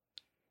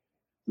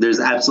 There's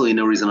absolutely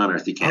no reason on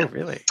earth you can't. Oh,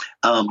 really?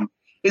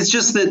 It's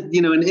just that,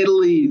 in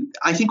Italy,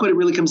 I think what it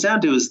really comes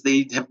down to is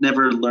they have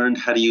never learned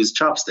how to use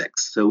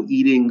chopsticks. So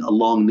eating a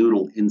long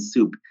noodle in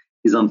soup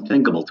is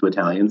unthinkable to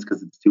Italians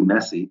because it's too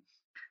messy.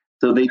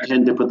 So they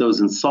tend to put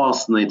those in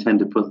sauce, and they tend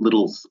to put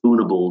little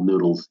spoonable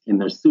noodles in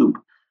their soup.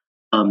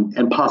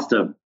 And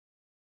pasta,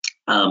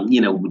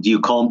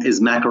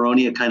 is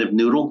macaroni a kind of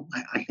noodle?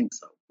 I think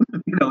so.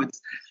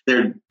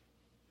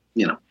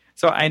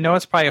 So I know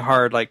it's probably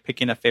hard, like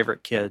picking a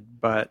favorite kid,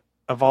 but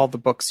of all the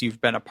books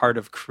you've been a part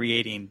of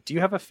creating, do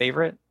you have a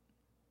favorite?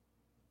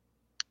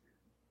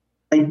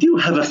 I do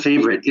have a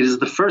favorite. It is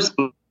the first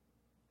book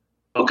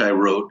I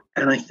wrote.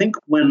 And I think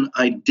when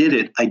I did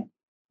it, I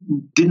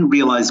didn't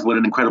realize what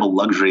an incredible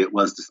luxury it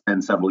was to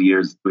spend several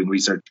years doing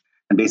research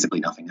and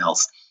basically nothing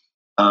else.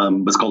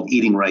 It was called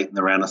Eating Right in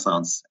the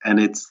Renaissance. And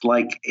it's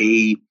like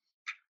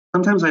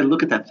sometimes I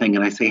look at that thing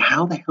and I say,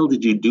 how the hell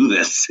did you do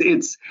this?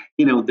 It's,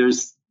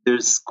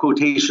 there's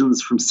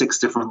quotations from 6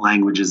 different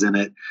languages in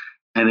it.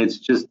 And it's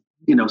just,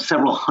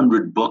 several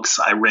hundred books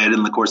I read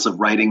in the course of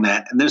writing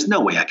that. And there's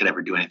no way I could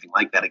ever do anything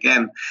like that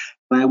again.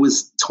 I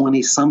was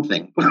 20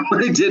 something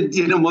when I did,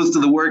 most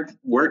of the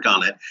work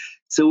on it.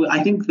 So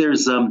I think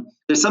there's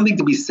something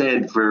to be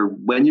said for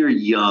when you're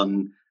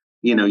young.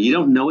 You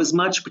don't know as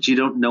much, but you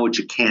don't know what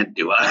you can't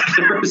do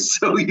either.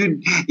 So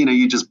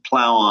you just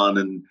plow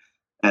on,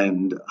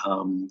 and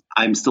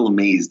I'm still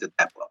amazed at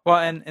that book. Well,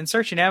 and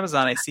searching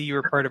Amazon, I see you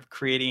were part of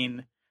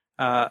creating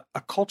a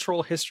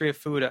cultural history of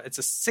food. It's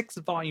a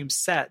 6-volume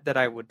set that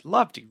I would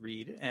love to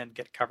read and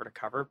get cover to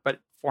cover, but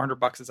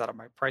 $400 is out of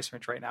my price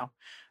range right now.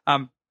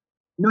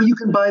 No, you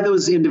can buy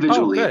those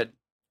individually. Oh, good.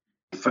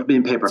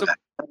 In paperback.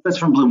 That's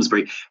from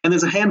Bloomsbury. And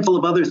there's a handful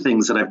of other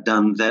things that I've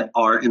done that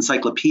are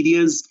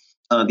encyclopedias.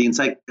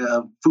 The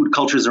food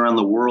cultures around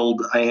the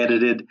world I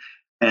edited,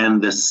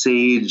 and the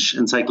Sage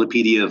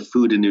Encyclopedia of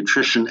Food and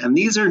Nutrition. And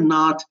these are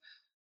not,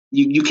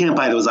 you can't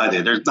buy those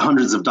either. They're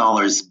hundreds of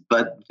dollars,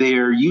 but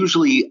they're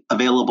usually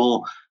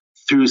available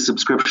through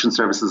subscription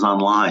services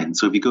online.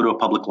 So if you go to a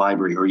public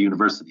library or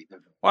university.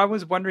 Well, I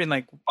was wondering,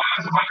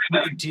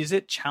 is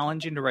it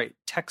challenging to write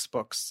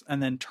textbooks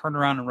and then turn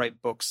around and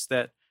write books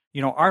that,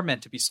 are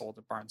meant to be sold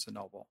at Barnes &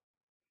 Noble?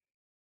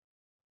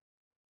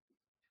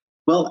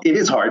 Well, it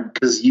is hard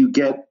because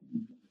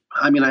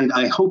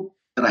I hope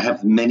that I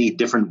have many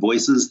different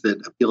voices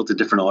that appeal to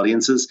different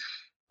audiences.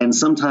 And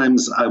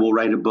sometimes I will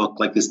write a book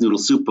like this noodle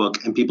soup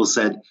book, and people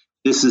said,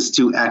 this is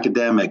too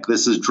academic,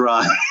 this is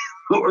dry.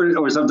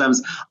 or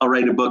sometimes I'll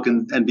write a book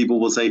and people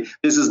will say,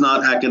 this is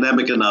not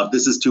academic enough,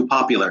 this is too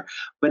popular.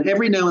 But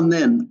every now and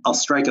then I'll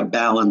strike a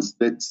balance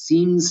that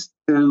seems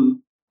to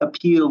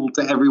appeal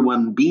to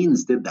everyone.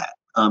 Beans did that.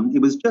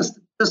 It was just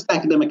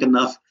academic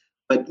enough,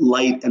 but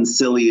light and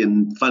silly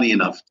and funny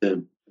enough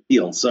to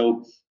appeal.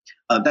 So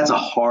that's a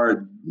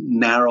hard,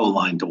 narrow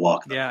line to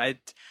walk. Yeah,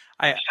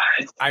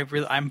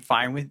 I'm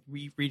fine with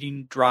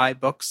reading dry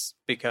books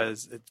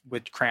because it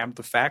would cram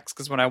the facts.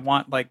 Because when I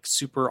want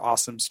super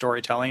awesome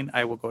storytelling,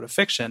 I will go to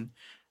fiction.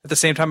 At the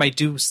same time, I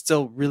do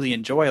still really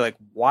enjoy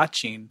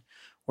watching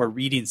or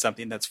reading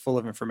something that's full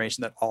of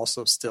information that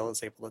also still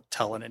is able to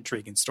tell an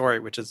intriguing story,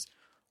 which is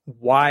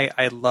why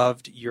I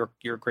loved your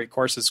Great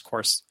Courses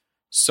course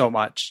so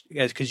much,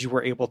 because you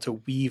were able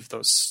to weave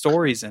those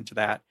stories into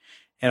that.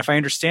 And if I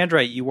understand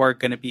right, you are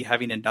going to be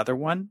having another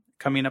one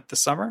coming up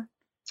this summer.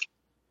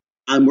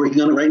 I'm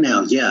working on it right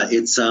now. Yeah,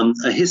 it's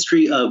a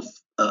history of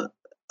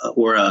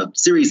or a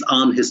series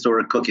on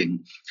historic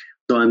cooking.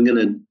 So I'm going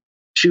to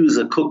choose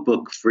a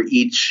cookbook for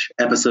each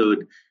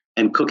episode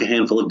and cook a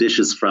handful of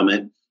dishes from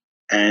it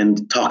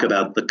and talk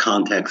about the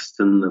context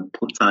and the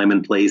time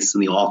and place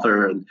and the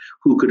author and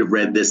who could have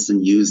read this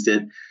and used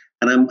it.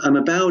 And I'm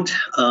about,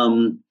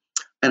 and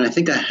I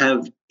think I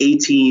have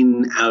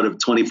 18 out of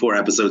 24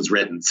 episodes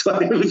written. So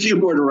I have a few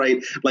more to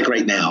write,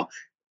 right now.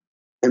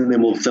 And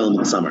then we'll film in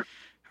the summer.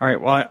 All right.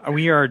 Well,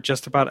 we are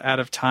just about out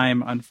of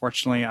time,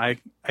 unfortunately. I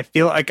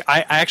feel like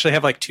I actually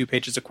have 2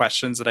 pages of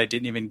questions that I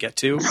didn't even get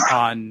to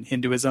on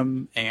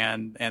Hinduism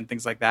and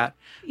things like that.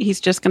 He's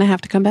just going to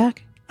have to come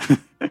back.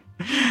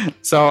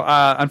 So,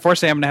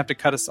 unfortunately, I'm going to have to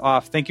cut us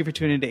off. Thank you for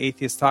tuning in to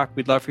Atheist Talk.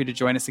 We'd love for you to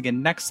join us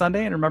again next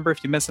Sunday. And remember,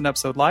 if you miss an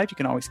episode live, you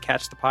can always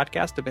catch the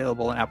podcast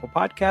available on Apple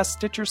Podcasts,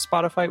 Stitcher,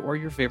 Spotify, or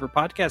your favorite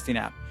podcasting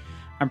app.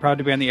 I'm proud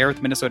to be on the air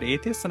with Minnesota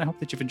Atheists, and I hope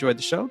that you've enjoyed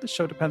the show. The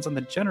show depends on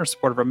the generous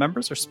support of our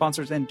members, our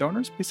sponsors, and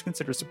donors. Please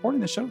consider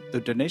supporting the show. The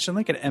donation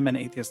link at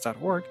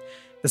mnatheist.org.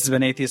 This has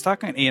been Atheist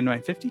Talk on AM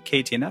 950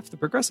 KTNF, the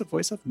progressive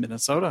voice of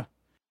Minnesota.